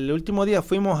encantó. El último día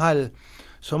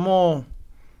somos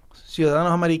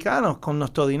ciudadanos americanos con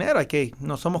nuestro dinero,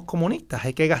 no somos comunistas,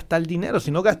 hay que gastar dinero,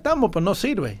 si no gastamos pues no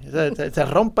sirve, se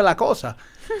rompe la cosa.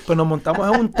 Pues nos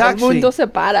montamos en un taxi. El mundo se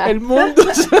para.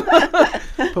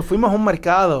 Pues fuimos a un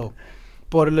mercado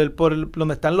por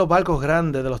donde están los barcos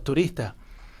grandes de los turistas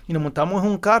y nos montamos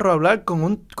en un carro a hablar con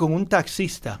un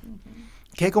taxista.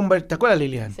 ¿Te acuerdas,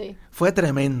 Lilian? Sí. Fue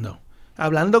tremendo.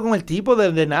 Hablando con el tipo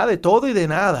de nada, de todo y de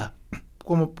nada.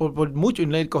 Como por mucho. Y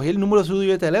le cogí el número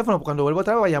suyo de teléfono, porque cuando vuelvo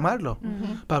otra vez voy a llamarlo.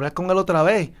 Para hablar con él otra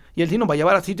vez. Y él sí nos va a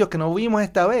llevar a sitios que no vimos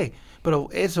esta vez. Pero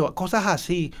eso, cosas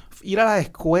así. Ir a la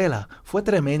escuela. Fue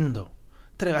tremendo.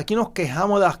 Aquí nos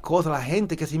quejamos de las cosas. La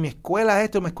gente, que si mi escuela es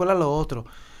esto, mi escuela es lo otro.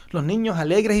 Los niños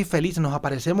alegres y felices. Nos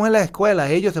aparecemos en la escuela.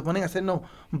 Ellos se ponen a hacernos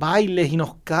bailes y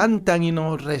nos cantan y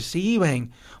nos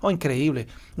reciben. Increíble.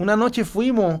 Una noche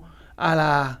fuimos a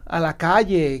la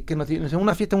calle, que nos hicieron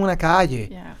una fiesta en una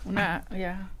calle.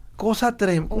 Cosa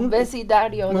tremenda. Un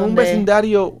vecindario. Un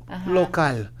vecindario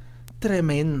local.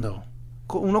 Tremendo.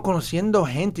 Uno conociendo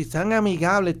gente, tan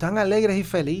amigables, tan alegres y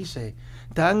felices,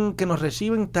 que nos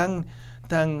reciben tan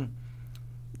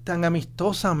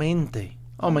amistosamente.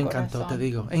 Me encantó, te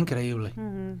digo. Es increíble.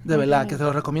 De verdad, que se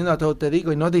lo recomiendo a todos, te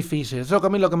digo, y no es difícil. Eso a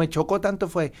mí lo que me chocó tanto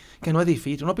fue que no es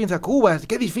difícil. Uno piensa, Cuba,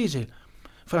 qué difícil.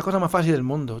 Fue la cosa más fácil del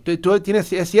mundo.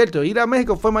 Es cierto, ir a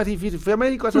México fue más difícil. Fui a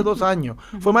México hace 2 años.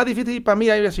 Fue más difícil para mí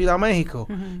ir a Ciudad de México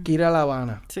que ir a La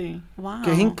Habana. Sí. Wow.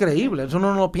 Que es increíble. Eso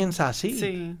uno no lo piensa así.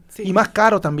 Sí. Y más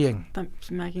caro también. Me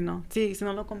imagino. Sí, si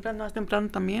no lo compran más temprano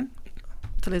también,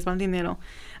 se les va el dinero.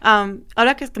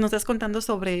 Ahora que nos estás contando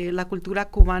sobre la cultura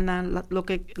cubana,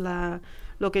 la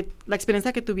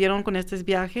experiencia que tuvieron con este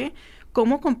viaje,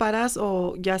 ¿cómo comparas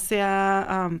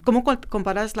cómo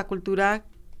comparas la cultura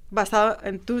basada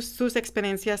en sus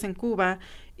experiencias en Cuba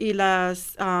y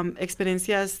las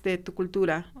experiencias de tu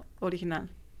cultura original?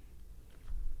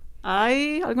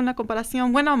 ¿Hay alguna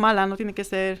comparación, buena o mala? No tiene que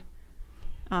ser...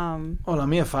 la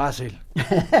mía es fácil.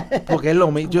 Porque es lo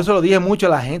mismo. Yo se lo dije mucho a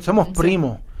la gente. Somos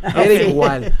primos. Era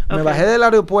igual. Me bajé del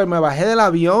aeropuerto, me bajé del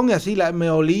avión y así me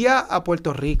olía a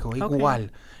Puerto Rico.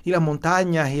 Igual. Y las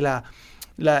montañas y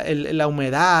la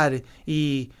humedad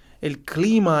y el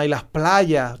clima y las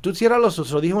playas. Tú cierras los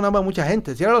ojos, lo dijo una vez mucha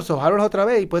gente, cierra los ojos, ábrelos otra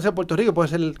vez y puede ser Puerto Rico, puede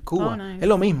ser Cuba. Nice. Es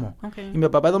lo mismo. Okay. Y mi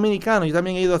papá es dominicano, yo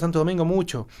también he ido a Santo Domingo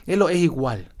mucho. Es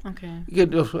igual. Okay. Y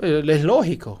es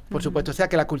lógico, por supuesto. O sea,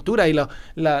 que la cultura y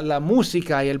la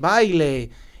música y el baile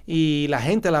y la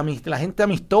gente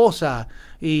amistosa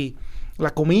y la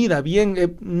comida, bien,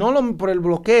 por el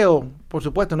bloqueo, por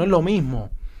supuesto, no es lo mismo.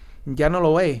 Ya no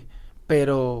lo es,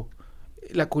 pero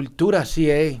la cultura sí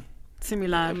es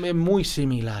Similar. Es muy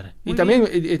similar. Muy y también,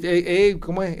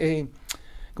 ¿cómo es?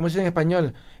 ¿Cómo se dice en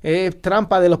español? Es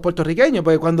trampa de los puertorriqueños,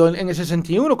 porque cuando en el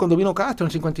 61, cuando vino Castro, en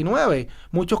el 59,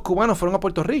 muchos cubanos fueron a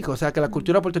Puerto Rico. O sea, que la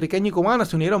cultura puertorriqueña y cubana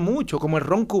se unieron mucho. Como el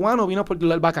ron cubano vino,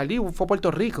 el Bacardí fue a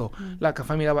Puerto Rico. La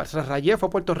familia Serrayé fue a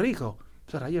Puerto Rico.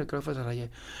 Serrayé, creo que fue Serrayé.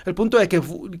 El punto es que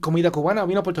comida cubana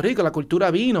vino a Puerto Rico, la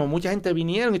cultura vino, mucha gente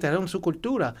vinieron y trajeron su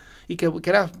cultura. Y que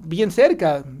era bien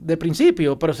cerca de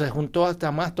principio, pero se juntó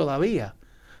hasta más todavía.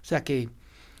 O sea, que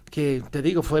te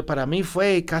digo, para mí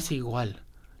fue casi igual.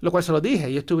 Lo cual se lo dije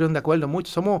y estuvieron de acuerdo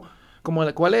mucho. Somos como,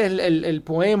 ¿cuál es el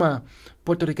poema?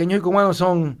 Puertorriqueños y cubanos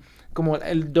son como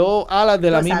el dos alas de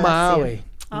la misma ave.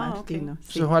 Martino,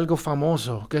 sí. Eso es algo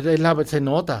famoso, que se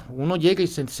nota. Uno llega y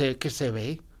se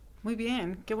ve. Muy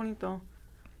bien, qué bonito.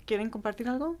 ¿Quieren compartir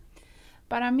algo?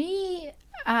 Para mí,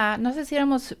 no sé si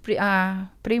éramos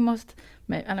primos,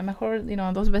 a lo mejor,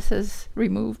 2 veces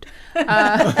removed,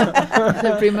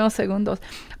 de primeros segundos.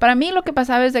 Para mí lo que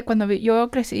pasaba es de cuando yo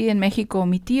crecí en México,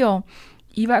 mi tío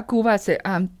iba a Cuba,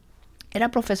 era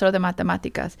profesor de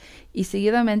matemáticas y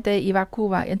seguidamente iba a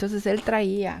Cuba. Entonces él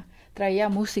traía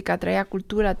música, traía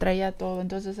cultura, traía todo.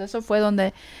 Entonces eso fue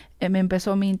donde me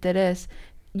empezó mi interés.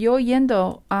 Yo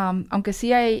yendo, aunque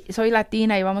sí soy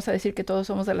latina y vamos a decir que todos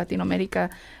somos de Latinoamérica,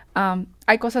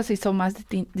 hay cosas que son más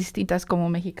distintas como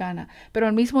mexicana, pero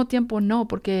al mismo tiempo no,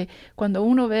 porque cuando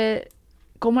uno ve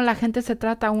cómo la gente se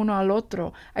trata uno al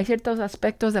otro, hay ciertos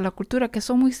aspectos de la cultura que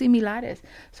son muy similares.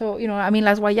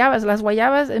 Las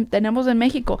guayabas tenemos en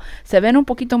México, se ven un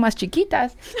poquito más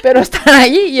chiquitas, pero están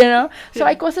allí, So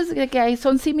hay cosas que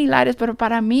son similares, pero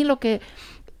para mí lo que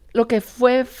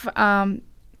fue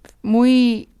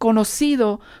muy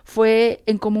conocido fue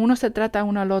en cómo uno se trata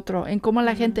uno al otro, en cómo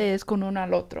la gente es con uno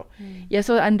al otro. Y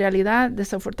eso en realidad,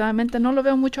 desafortunadamente, no lo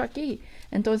veo mucho aquí.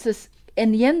 Entonces,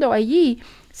 yendo allí,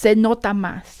 se nota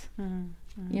más.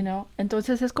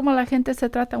 Entonces, es como la gente se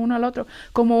trata uno al otro.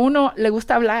 Como uno le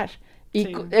gusta hablar. Y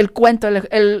el cuento,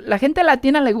 la gente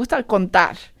latina le gusta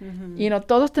contar.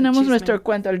 Todos tenemos nuestro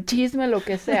cuento, el chisme, lo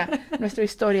que sea, nuestra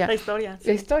historia. La historia. Sí.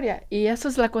 La historia. Y eso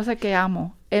es la cosa que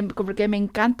amo, porque me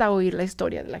encanta oír la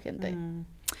historia de la gente.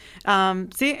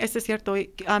 Sí, eso es cierto.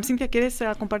 Cintia, ¿quieres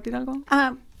compartir algo?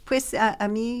 Pues a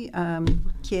mí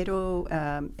quiero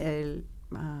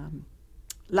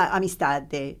la amistad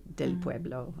del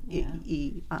pueblo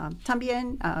y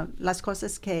también las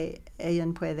cosas que ella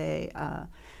puede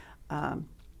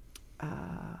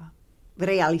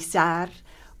realizar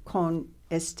con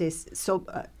están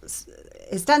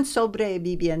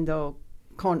sobreviviendo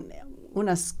con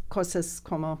unas cosas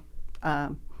como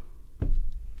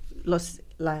los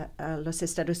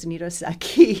Estados Unidos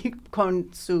aquí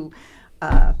con su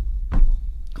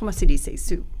 ¿cómo se dice?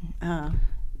 Su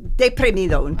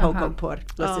deprimido un poco por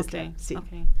los Estados. Sí.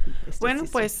 Okay. Bueno,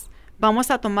 pues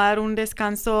vamos a tomar un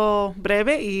descanso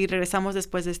breve y regresamos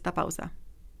después de esta pausa.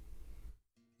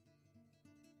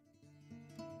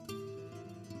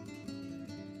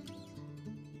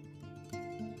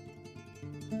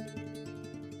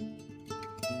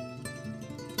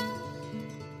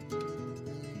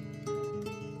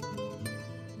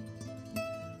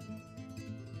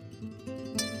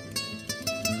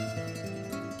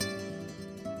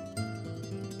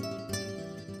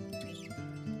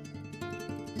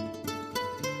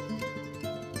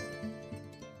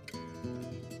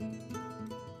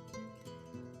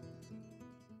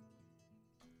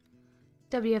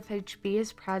 WFHB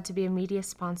is proud to be a media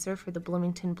sponsor for the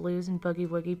Bloomington Blues and Boogie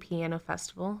Woogie Piano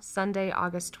Festival, Sunday,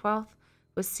 August 12th,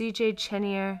 with C.J.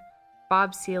 Chenier,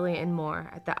 Bob Seeley, and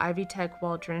more at the Ivy Tech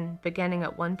Waldron beginning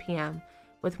at 1 p.m.,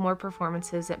 with more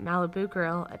performances at Malibu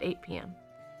Grill at 8 p.m.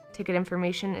 Ticket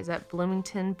information is at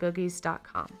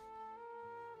bloomingtonboogies.com.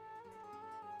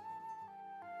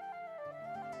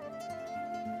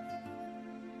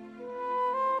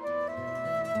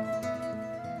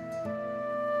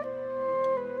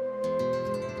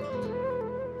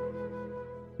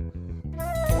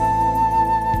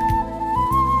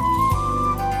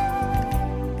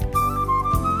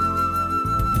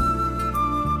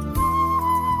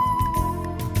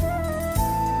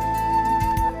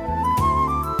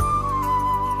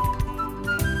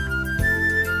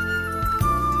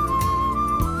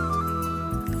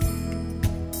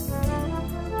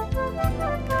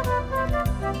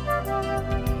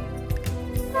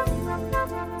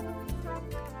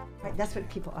 that's what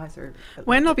people answer.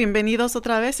 Bueno, bienvenidos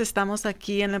otra vez. Estamos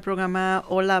aquí en el programa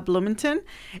Hola Bloomington.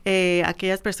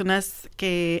 Aquellas personas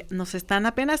que nos están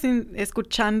apenas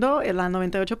escuchando en la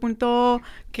 98.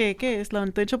 ¿Qué es? La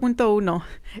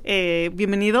 98.1.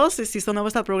 Bienvenidos. Si son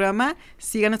nuevos al programa,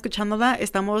 sigan escuchándola.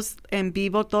 Estamos en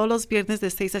vivo todos los viernes de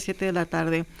 6 a 7 de la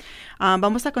tarde.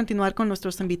 Vamos a continuar con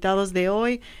nuestros invitados de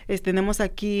hoy. Tenemos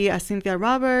aquí a Cynthia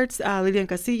Roberts, a Lilian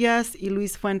Casillas y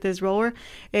Luis Fuentes Rower.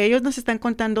 Ellos nos están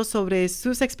contando sobre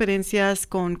sus experiencias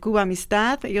con Cuba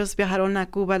Amistad. Ellos viajaron a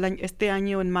Cuba este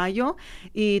año en mayo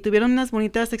y tuvieron unas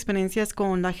bonitas experiencias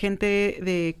con la gente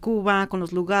de Cuba, con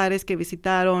los lugares que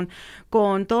visitaron,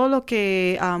 con todo lo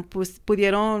que pues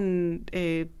pudieron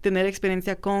tener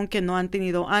experiencia con que no han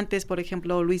tenido antes. Por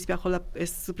ejemplo, Luis viajó, es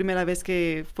su primera vez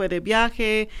que fue de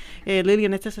viaje.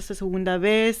 Lilian, esta es su segunda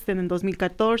vez, en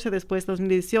 2014, después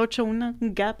 2018, un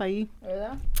gap ahí.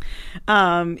 ¿Verdad?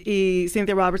 Y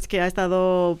Cynthia Roberts, que ha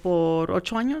estado por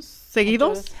 8 años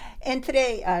seguidos.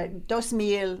 Entre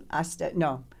 2000 hasta,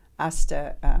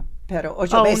 pero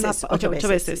 8 veces. 8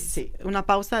 veces. Sí. Una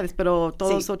pausa, pero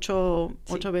todos 8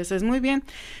 veces. Muy bien.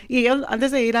 Y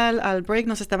antes de ir al break,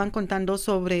 nos estaban contando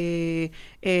sobre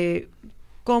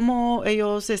cómo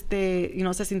ellos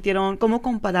se sintieron, cómo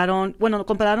compararon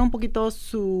un poquito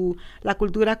la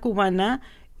cultura cubana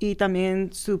y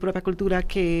también su propia cultura,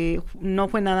 que no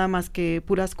fue nada más que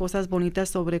puras cosas bonitas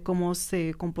sobre cómo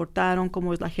se comportaron,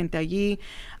 cómo es la gente allí.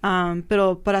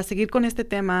 Pero para seguir con este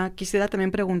tema, quisiera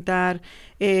también preguntar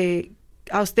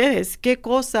a ustedes, ¿qué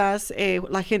cosas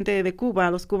la gente de Cuba,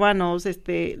 los cubanos,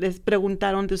 les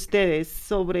preguntaron de ustedes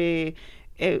sobre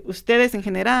ustedes en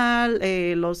general,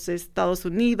 los Estados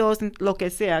Unidos, lo que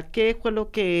sea? ¿Qué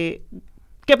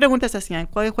preguntas hacían?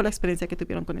 ¿Cuál fue la experiencia que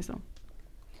tuvieron con eso?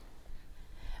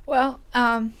 Well,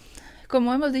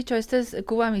 como hemos dicho, es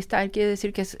Cuba Amistad, quiere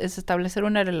decir que es establecer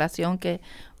una relación que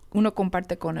uno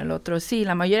comparte con el otro. Sí,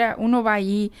 la mayoría, uno va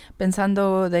allí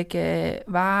pensando de que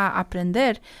va a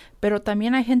aprender, pero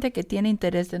también hay gente que tiene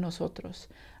interés de nosotros.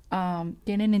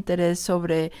 Tienen interés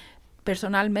sobre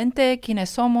personalmente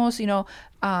quiénes somos,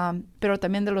 pero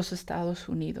también de los Estados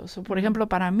Unidos. Por ejemplo,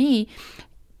 para mí,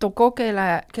 tocó que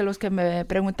los que me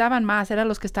preguntaban más eran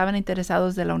los que estaban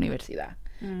interesados de la universidad.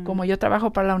 Como yo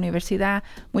trabajo para la universidad,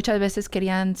 muchas veces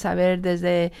querían saber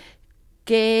desde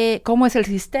cómo es el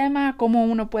sistema, cómo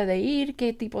uno puede ir,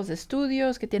 qué tipos de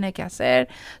estudios, qué tiene que hacer.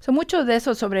 Mucho de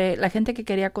eso sobre la gente que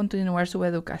quería continuar su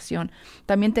educación.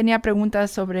 También tenía preguntas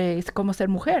sobre cómo ser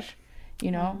mujer,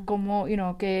 cómo,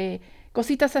 qué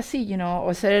cositas así,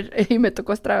 o ser, y me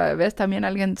tocó esta vez también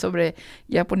alguien sobre,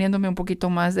 ya poniéndome un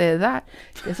poquito más de edad.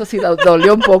 Eso sí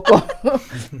dolió un poco.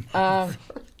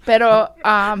 Pero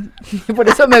por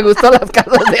eso me gustó las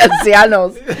casas de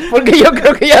ancianos, porque yo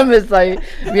creo que ya me estoy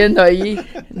viendo ahí.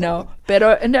 No,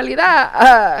 pero en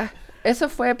realidad eso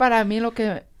fue para mí lo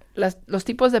que los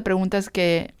tipos de preguntas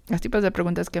que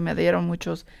me dieron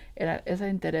muchos, era ese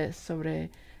interés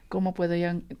sobre cómo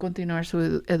podían continuar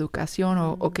su educación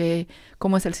o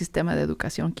cómo es el sistema de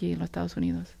educación aquí en los Estados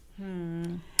Unidos.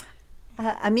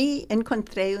 A mí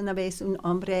encontré una vez un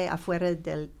hombre afuera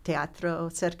del teatro,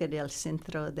 cerca del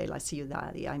centro de la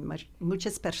ciudad, y hay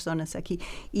muchas personas aquí.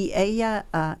 Y ella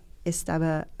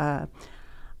estaba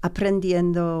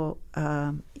aprendiendo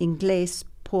inglés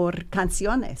por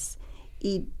canciones.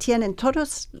 Y tienen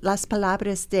todas las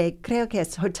palabras creo que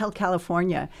es Hotel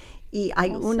California. Y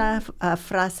hay una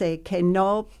frase que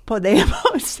no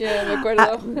podemos... Sí, me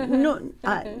acuerdo.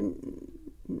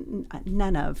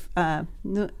 None of...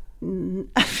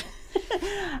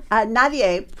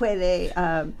 nadie puede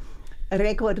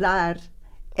recordar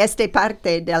esta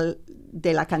parte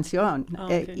de la canción.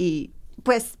 Okay. Y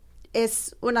pues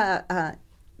es una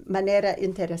manera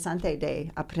interesante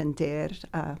de aprender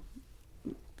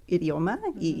idioma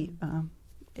y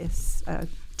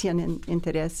tienen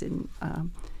interés en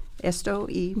esto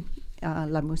y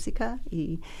la música.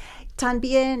 Y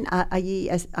también allí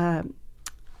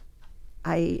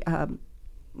hay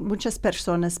muchas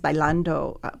personas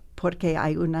bailando porque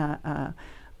hay un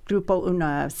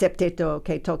septeto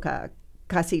que toca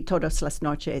casi todas las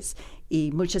noches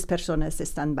y muchas personas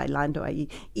están bailando ahí.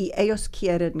 Y ellos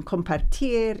quieren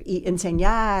compartir y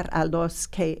enseñar a los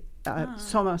que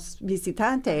somos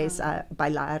visitantes a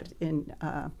bailar en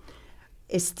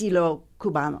estilo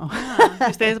cubano.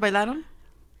 ¿Ustedes bailaron?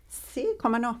 Sí,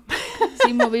 ¿cómo no?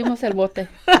 Sí, movimos el bote.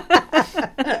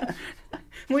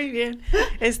 Muy bien.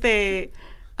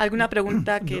 ¿Alguna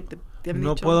pregunta que te han dicho?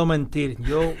 No puedo mentir.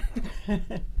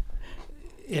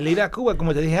 El ir a Cuba,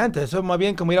 como te dije antes, eso es más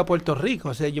bien como ir a Puerto Rico.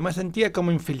 O sea, yo me sentía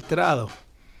como infiltrado.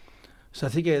 O sea,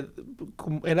 así que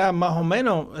era más o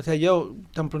menos, o sea, yo,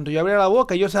 tan pronto yo abría la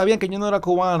boca, ellos sabían que yo no era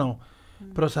cubano,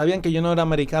 pero sabían que yo no era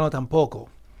americano tampoco.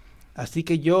 Así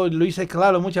que yo lo hice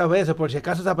claro muchas veces, por si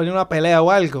acaso se ponía una pelea o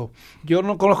algo. Yo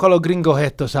no conozco a los gringos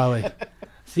estos, ¿sabes?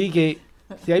 Así que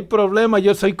si hay problemas,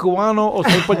 yo soy cubano o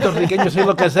soy puertorriqueño, soy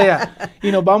lo que sea.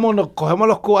 Y nos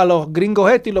cogemos a los gringos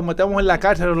estos y los metemos en la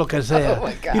cárcel o lo que sea. Oh,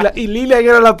 y Lilian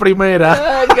era la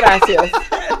primera. Gracias.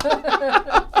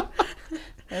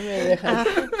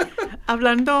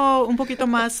 Hablando un poquito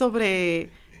más sobre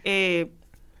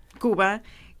Cuba,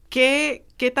 ¿qué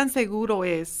tan seguro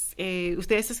es?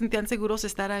 ¿Ustedes se sentían seguros de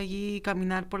estar allí,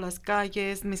 caminar por las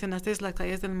calles? Mencionaste las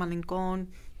calles del Malecón.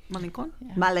 ¿Malecón?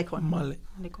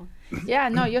 Malecón.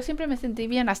 No, yo siempre me sentí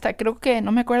bien. Hasta creo que,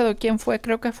 no me acuerdo quién fue,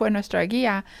 creo que fue nuestra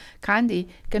guía, Candy,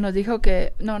 que nos dijo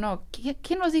que,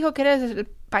 ¿quién nos dijo que era el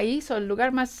país o el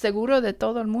lugar más seguro de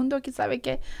todo el mundo? ¿Quién sabe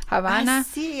qué? Havana.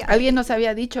 Sí, alguien nos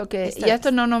había dicho que, y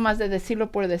esto no nomás de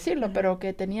decirlo por decirlo, pero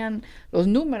que tenían los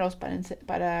números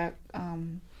para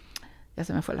ya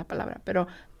se me fue la palabra, pero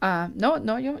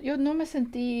yo no me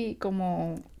sentí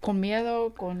como con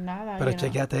miedo, con nada. Pero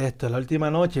chequéate esto, la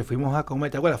última noche fuimos a comer,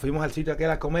 ¿te acuerdas? Fuimos al sitio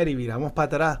aquel a comer y viramos para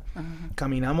atrás,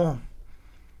 caminamos,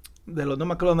 no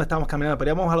me acuerdo dónde estábamos caminando,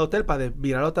 pero íbamos al hotel para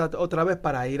virar otra vez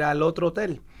para ir al otro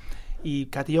hotel. Y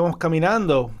Katy íbamos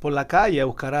caminando por la calle a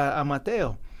buscar a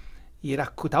Mateo. Y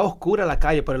estaba oscura la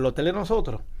calle por el hotel de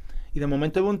nosotros. Y de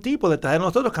momento hubo un tipo detrás de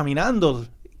nosotros caminando,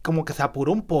 como que se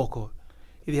apuró un poco.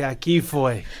 Y dije, aquí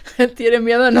fue. Tiene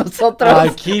miedo de nosotros.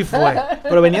 Aquí fue.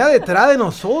 Pero venía detrás de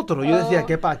nosotros. Yo decía,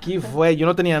 ¿qué aquí fue? Yo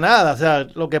no tenía nada. O sea,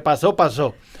 lo que pasó,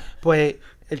 pasó. Pues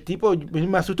el tipo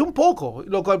me asustó un poco.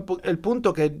 El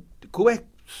punto que Cuba es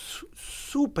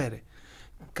súper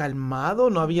calmado,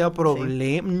 no había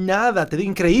problema, nada, te digo,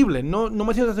 increíble. No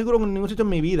me siento seguro en ningún sitio en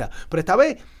mi vida. Pero esta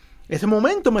vez, ese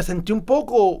momento me sentí un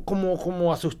poco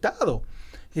como asustado.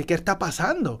 ¿Y qué está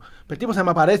pasando? Pero el tipo se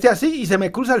me aparece así y se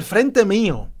me cruza al frente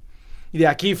mío. Y de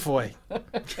aquí fue.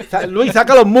 Luis,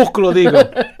 saca los músculos, digo.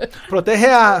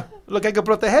 Protege a lo que hay que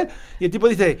proteger. Y el tipo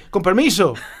dice, con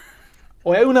permiso,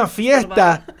 hoy hay una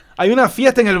fiesta. Hay una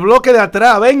fiesta en el bloque de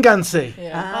atrás, vénganse.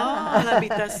 La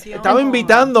invitación. Estaba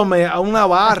invitándome a una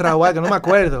barra o algo, no me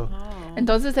acuerdo.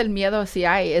 Entonces el miedo sí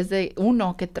hay, es de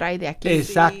uno que trae de aquí.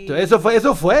 Exacto, sí.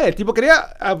 Eso fue. El tipo quería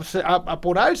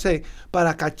apurarse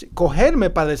para cogerme,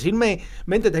 para decirme,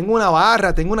 vente, tengo una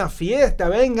barra, tengo una fiesta,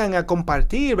 vengan a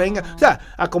compartir, vengan, o sea,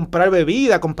 a comprar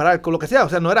bebida, a comprar lo que sea. O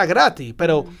sea, no era gratis,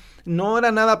 pero no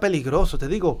era nada peligroso. Te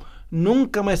digo,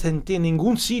 nunca me sentí en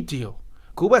ningún sitio.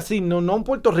 Cuba sí, no en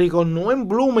Puerto Rico, no en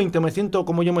Bloomington me siento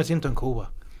como yo me siento en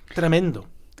Cuba. Tremendo.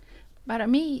 Para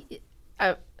mí...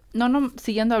 No,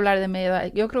 siguiendo a hablar de miedo,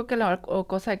 yo creo que la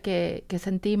cosa que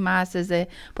sentí más es de,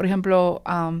 por ejemplo,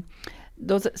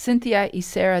 Cynthia y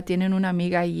Sarah tienen una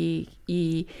amiga allí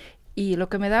y lo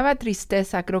que me daba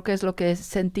tristeza creo que es lo que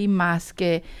sentí más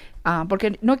que,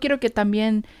 porque no quiero que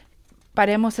también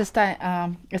paremos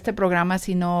este programa,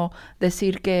 sino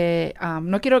decir que,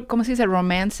 no quiero, ¿cómo se dice?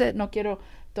 Romance, no quiero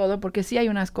todo, porque sí hay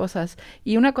unas cosas.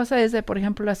 Y una cosa es de, por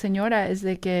ejemplo, la señora, es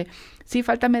de que sí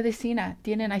falta medicina,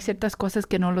 hay ciertas cosas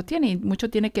que no lo tienen, y mucho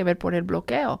tiene que ver por el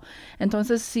bloqueo.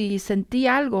 Entonces, si sentí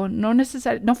algo,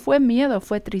 no fue miedo,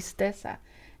 fue tristeza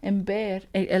en ver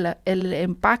el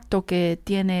impacto que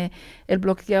tiene el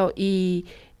bloqueo y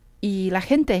la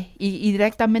gente, y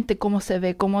directamente cómo se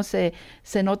ve, cómo se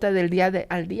nota del día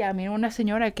al día. Mira, una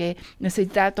señora que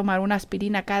necesita tomar una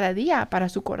aspirina cada día para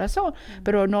su corazón,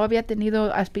 pero no había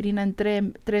tenido aspirina en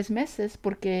 3 meses,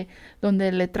 porque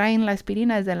donde le traen la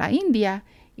aspirina es de la India,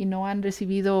 y no han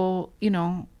recibido, y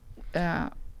aquí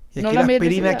la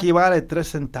aspirina equivale a 3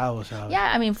 centavos,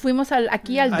 ¿sabes? Fuimos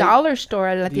aquí al Dollar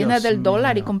Store, a la tienda del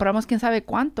dólar, y compramos quién sabe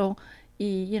cuánto,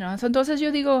 y entonces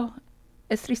yo digo...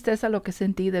 Es tristeza lo que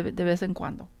sentí de vez en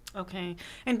cuando. Okay.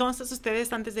 Entonces,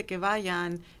 ustedes antes de que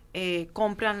vayan,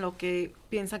 compran lo que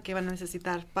piensan que van a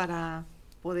necesitar para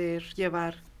poder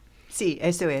llevar. Sí,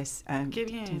 eso es. Qué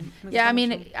bien.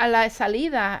 A la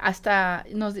salida hasta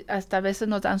a veces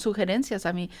nos dan sugerencias.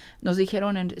 A mí nos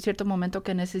dijeron en cierto momento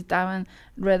que necesitaban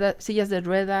sillas de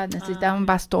rueda, necesitaban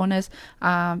bastones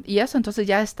y eso. Entonces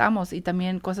ya estamos, y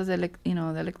también cosas de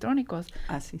electrónicos.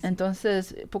 Sí.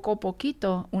 Entonces poco a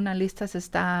poquito una lista se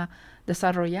está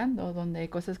desarrollando, donde hay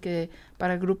cosas que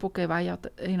para el grupo que vaya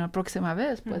próxima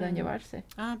vez puedan llevarse.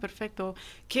 Perfecto.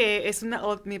 Que es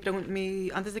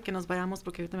antes de que nos vayamos,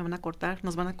 porque ahorita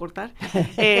nos van a cortar.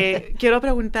 Quiero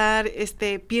preguntar,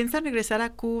 ¿piensan regresar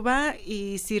a Cuba?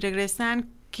 Y si regresan,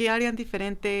 ¿qué harían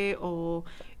diferente o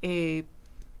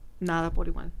nada por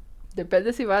igual?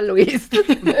 Depende si va Luis.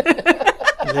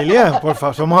 Lilian, por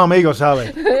favor, somos amigos,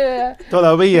 ¿sabes?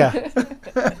 Todavía.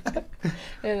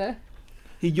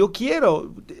 Y yo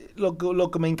quiero,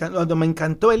 lo que me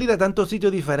encantó el ir a tantos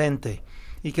sitios diferentes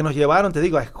y que nos llevaron, te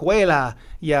digo, a escuelas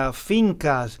y a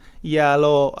fincas y a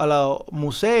los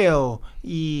museos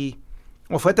y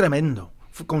fue tremendo.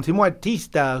 Conocimos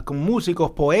artistas, con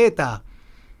músicos, poetas,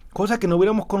 cosas que no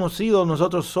hubiéramos conocido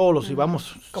nosotros solos si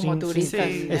vamos como turistas.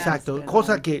 Exacto,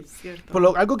 cosas que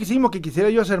algo que hicimos que quisiera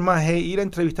yo hacer más es ir a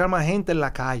entrevistar más gente en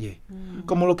la calle,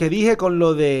 como lo que dije con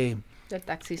lo de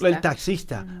el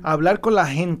taxista, hablar con la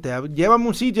gente, llévame a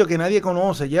un sitio que nadie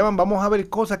conoce, vamos a ver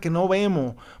cosas que no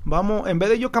vemos, vamos, en vez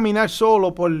de yo caminar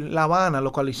solo por La Habana,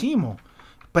 lo cual hicimos,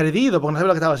 perdido porque no sabía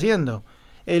lo que estaba haciendo,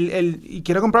 y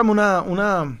quiero comprarme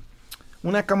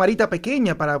una camarita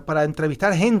pequeña para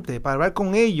entrevistar gente, para hablar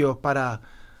con ellos, para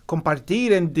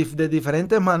compartir de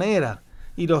diferentes maneras.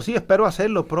 Y sí, espero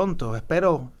hacerlo pronto.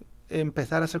 Espero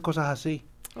empezar a hacer cosas así.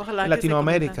 Ojalá en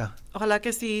Latinoamérica. Ojalá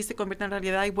que sí se convierta en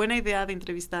realidad. Hay buena idea de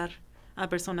entrevistar a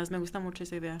personas. Me gusta mucho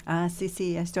esa idea.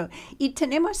 Sí, esto. Y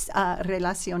tenemos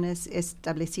relaciones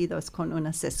establecidas con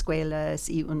unas escuelas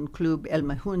y un club, el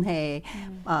Mahunhe,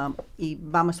 y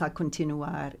vamos a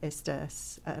continuar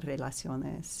estas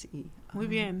relaciones. Muy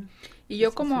bien. Y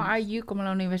yo como IU, como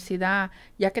la universidad,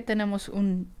 ya que tenemos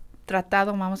un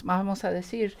tratado, vamos a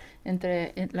decir,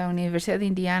 entre la Universidad de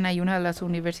Indiana y una de las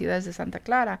universidades de Santa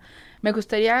Clara, me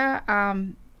gustaría,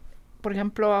 por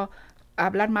ejemplo,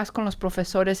 hablar más con los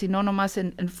profesores y no nomás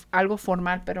en algo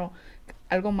formal, pero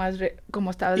algo más,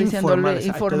 como estaba diciendo, informal.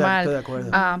 Estoy de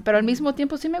acuerdo. Pero al mismo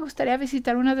tiempo sí me gustaría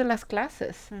visitar una de las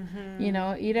clases,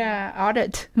 ir a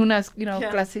audit unas,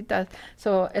 clasitas.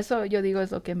 Eso yo digo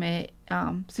es lo que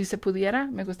si se pudiera,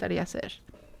 me gustaría hacer.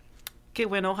 Qué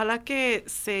bueno, ojalá que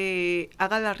se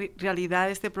haga la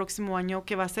realidad este próximo año,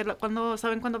 que va a ser,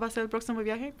 ¿saben cuándo va a ser el próximo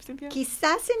viaje, Cintia?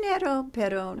 Quizás enero,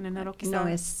 pero en enero no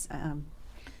es...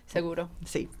 seguro.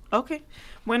 Sí. Ok.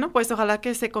 Bueno, pues ojalá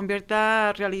que se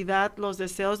convierta realidad los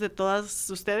deseos de todos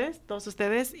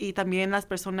ustedes y también las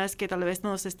personas que tal vez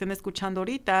nos estén escuchando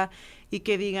ahorita y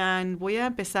que digan, voy a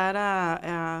empezar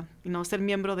a ser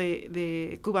miembro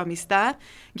de Cuba Amistad.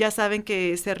 Ya saben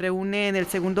que se reúne el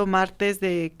segundo martes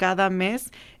de cada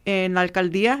mes en la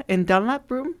alcaldía, en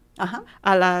Dunlap Room.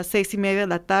 A las 6:30 de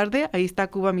la tarde. Ahí está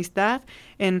Cuba Amistad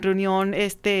en reunión,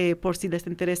 por si les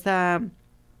interesa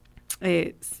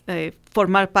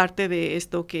formar parte de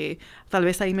esto, que tal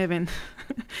vez ahí me ven.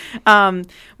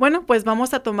 Bueno, pues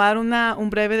vamos a tomar un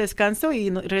breve descanso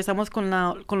y regresamos con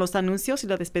los anuncios y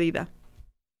la despedida.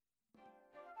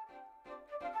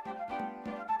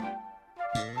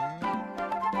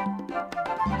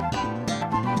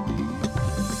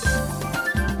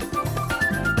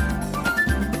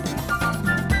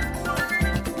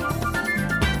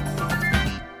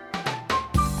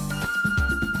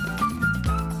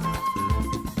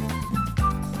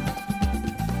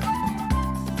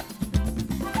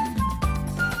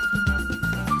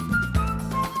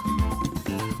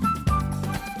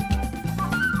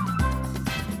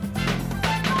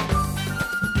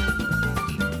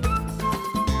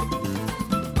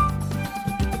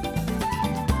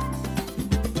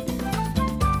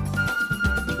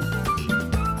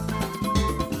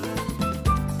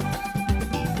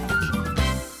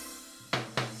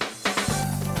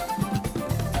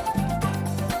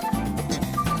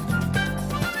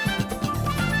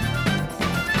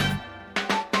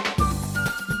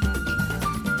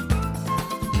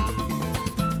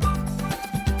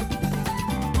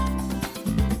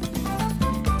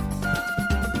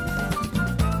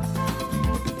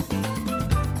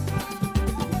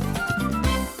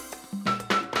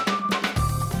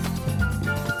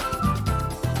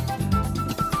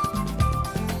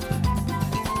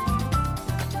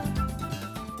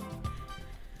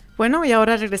 Bueno, y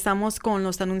ahora regresamos con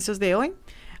los anuncios de hoy.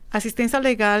 Asistencia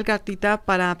legal gratuita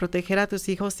para proteger a tus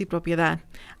hijos y propiedad.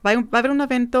 Va a haber un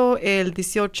evento el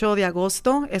 18 de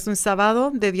agosto. Es un sábado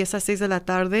de 10 a 6 de la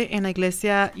tarde en la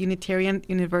iglesia Unitarian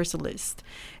Universalist.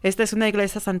 Esta es una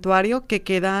iglesia santuario que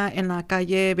queda en la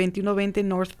calle 2120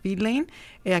 North Feed Lane,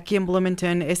 aquí en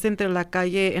Bloomington. Es entre la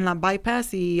calle en la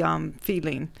Bypass y Feed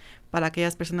Lane, para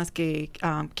aquellas personas que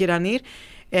quieran ir.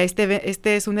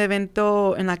 Este es un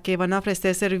evento en el que van a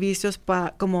ofrecer servicios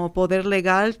como poder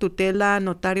legal, tutela,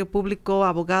 notario público,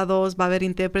 abogados, va a haber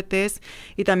intérpretes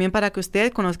y también para que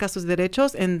usted conozca sus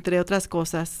derechos, entre otras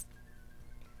cosas.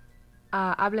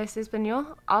 ¿Hablas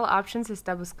español? All Options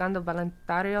está buscando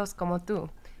voluntarios como tú.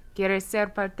 ¿Quieres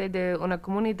ser parte de una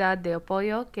comunidad de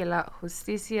apoyo que la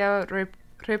justicia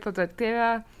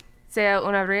reproductiva sea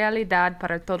una realidad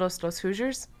para todos los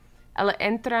Hoosiers? El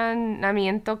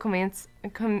entrenamiento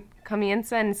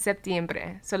comienza en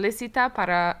septiembre. Solicita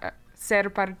para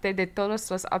ser parte de todas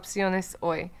las opciones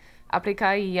hoy.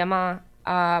 Aplica y llama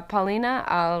a Paulina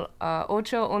al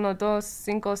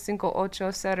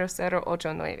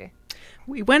 812-558-0089.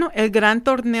 Y bueno, el gran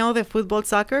torneo de fútbol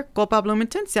soccer Copa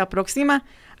Bloomington se aproxima.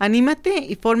 Anímate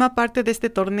y forma parte de este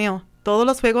torneo. Todos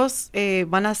los juegos se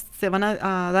van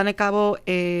a dar a cabo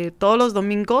todos los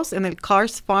domingos en el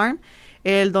Cars Farm.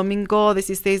 El domingo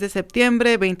 16 de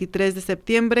septiembre, 23 de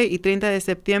septiembre y 30 de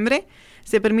septiembre.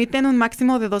 Se permiten un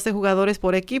máximo de 12 jugadores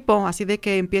por equipo, así de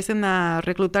que empiecen a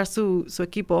reclutar su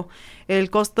equipo.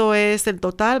 El costo el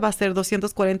total va a ser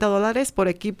 $240 por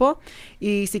equipo.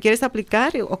 Y si quieres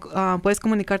aplicar, puedes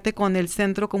comunicarte con el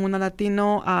Centro Comunal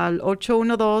Latino al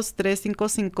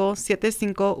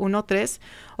 812-355-7513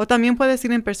 o también puedes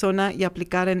ir en persona y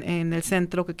aplicar en el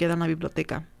centro que queda en la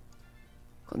biblioteca.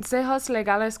 Consejos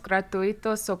legales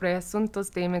gratuitos sobre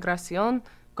asuntos de inmigración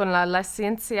con la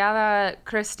licenciada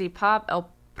Christy Pop el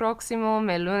próximo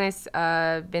lunes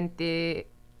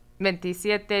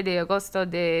 27 de agosto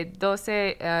de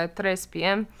 12 a 3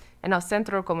 p.m. en el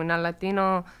Centro Comunal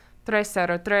Latino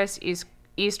 303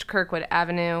 East Kirkwood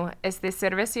Avenue. Este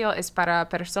servicio es para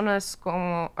personas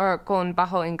con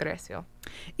bajo ingreso.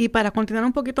 Y para continuar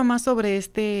un poquito más sobre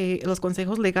los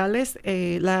consejos legales,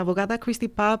 la abogada Christy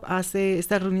Pop hace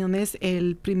estas reuniones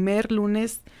el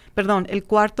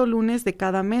cuarto lunes de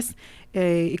cada mes.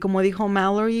 Y como dijo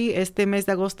Mallory, este mes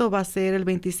de agosto va a ser el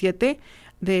 27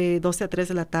 de 12 a 3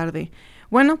 de la tarde.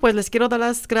 Bueno, pues les quiero dar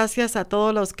las gracias a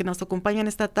todos los que nos acompañan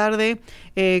esta tarde.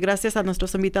 Gracias a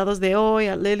nuestros invitados de hoy,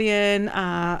 a Lillian,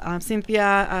 a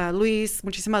Cynthia, a Luis.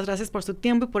 Muchísimas gracias por su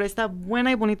tiempo y por esta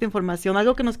buena y bonita información.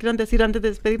 ¿Algo que nos quieran decir antes de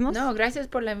despedirnos? No, gracias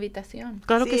por la invitación.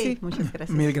 Claro que sí. Muchas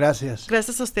gracias. Mil gracias.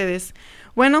 Gracias a ustedes.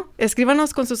 Bueno,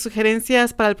 escríbanos con sus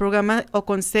sugerencias para el programa o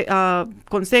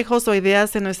consejos o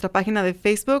ideas en nuestra página de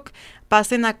Facebook.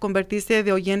 Pasen a convertirse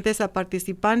de oyentes a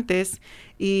participantes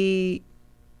de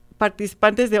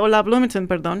Hola Bloomington,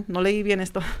 perdón, no leí bien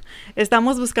esto.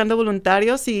 Estamos buscando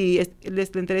voluntarios y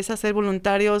les interesa ser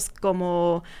voluntarios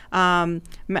como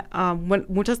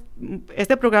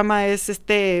este programa es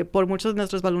por muchos de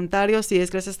nuestros voluntarios y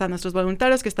es gracias a nuestros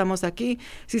voluntarios que estamos aquí.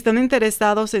 Si están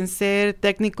interesados en ser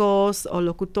técnicos o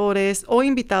locutores o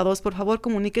invitados, por favor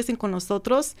comuníquense con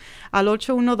nosotros al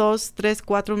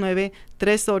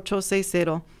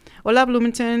 812-349-3860. Hola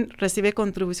Bloomington recibe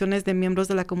contribuciones de miembros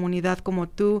de la comunidad como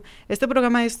tú. Este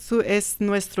programa es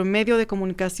nuestro medio de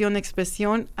comunicación,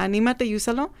 expresión. Anímate y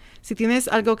úsalo. Si tienes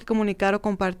algo que comunicar o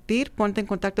compartir, ponte en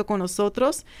contacto con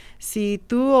nosotros. Si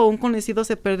tú o un conocido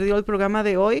se perdió el programa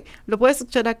de hoy, lo puedes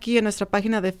escuchar aquí en nuestra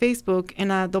página de Facebook en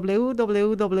la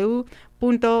www.wfhb.org.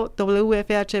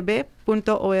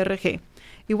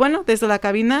 Y bueno, desde la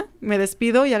cabina me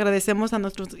despido y agradecemos a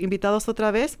nuestros invitados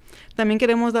otra vez. También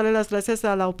queremos darle las gracias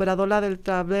a la operadora del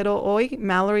tablero hoy,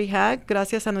 Mallory Hagg.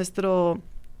 Gracias a la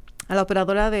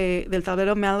operadora del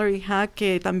tablero, Mallory Hagg,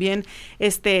 que también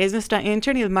es nuestra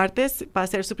intern y el martes va a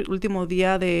ser su último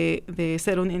día de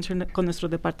ser un intern con nuestro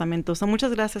departamento.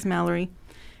 Muchas gracias, Mallory.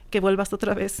 Que vuelvas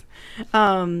otra vez.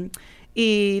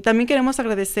 Y también queremos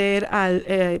agradecer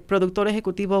al productor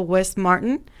ejecutivo Wes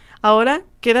Martin. Ahora,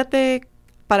 quédate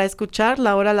para escuchar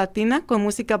La Hora Latina con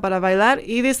música para bailar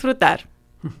y disfrutar.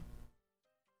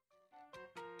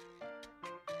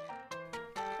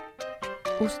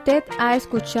 Usted ha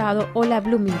escuchado Hola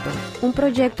Bloomington, un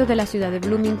proyecto de la ciudad de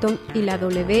Bloomington y la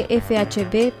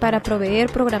WFHB para proveer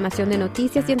programación de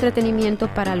noticias y entretenimiento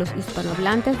para los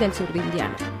hispanohablantes del sur de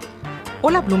Indiana.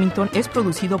 Hola Bloomington es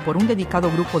producido por un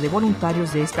dedicado grupo de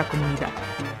voluntarios de esta comunidad.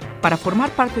 Para formar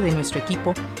parte de nuestro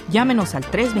equipo, llámenos al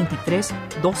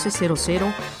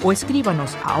 323-1200 o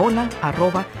escríbanos a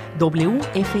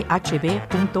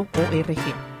hola@wfhb.org.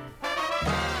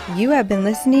 You have been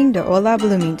listening to Hola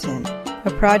Bloomington,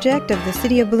 a project of the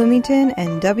City of Bloomington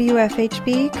and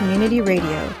WFHB Community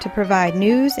Radio to provide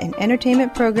news and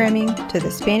entertainment programming to the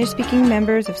Spanish-speaking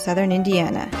members of Southern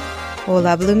Indiana.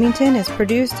 Hola Bloomington is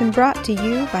produced and brought to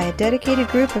you by a dedicated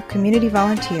group of community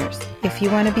volunteers. If you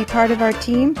want to be part of our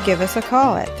team, give us a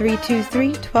call at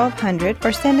 323-1200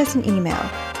 or send us an email,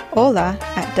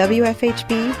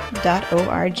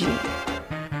 hola@wfhb.org.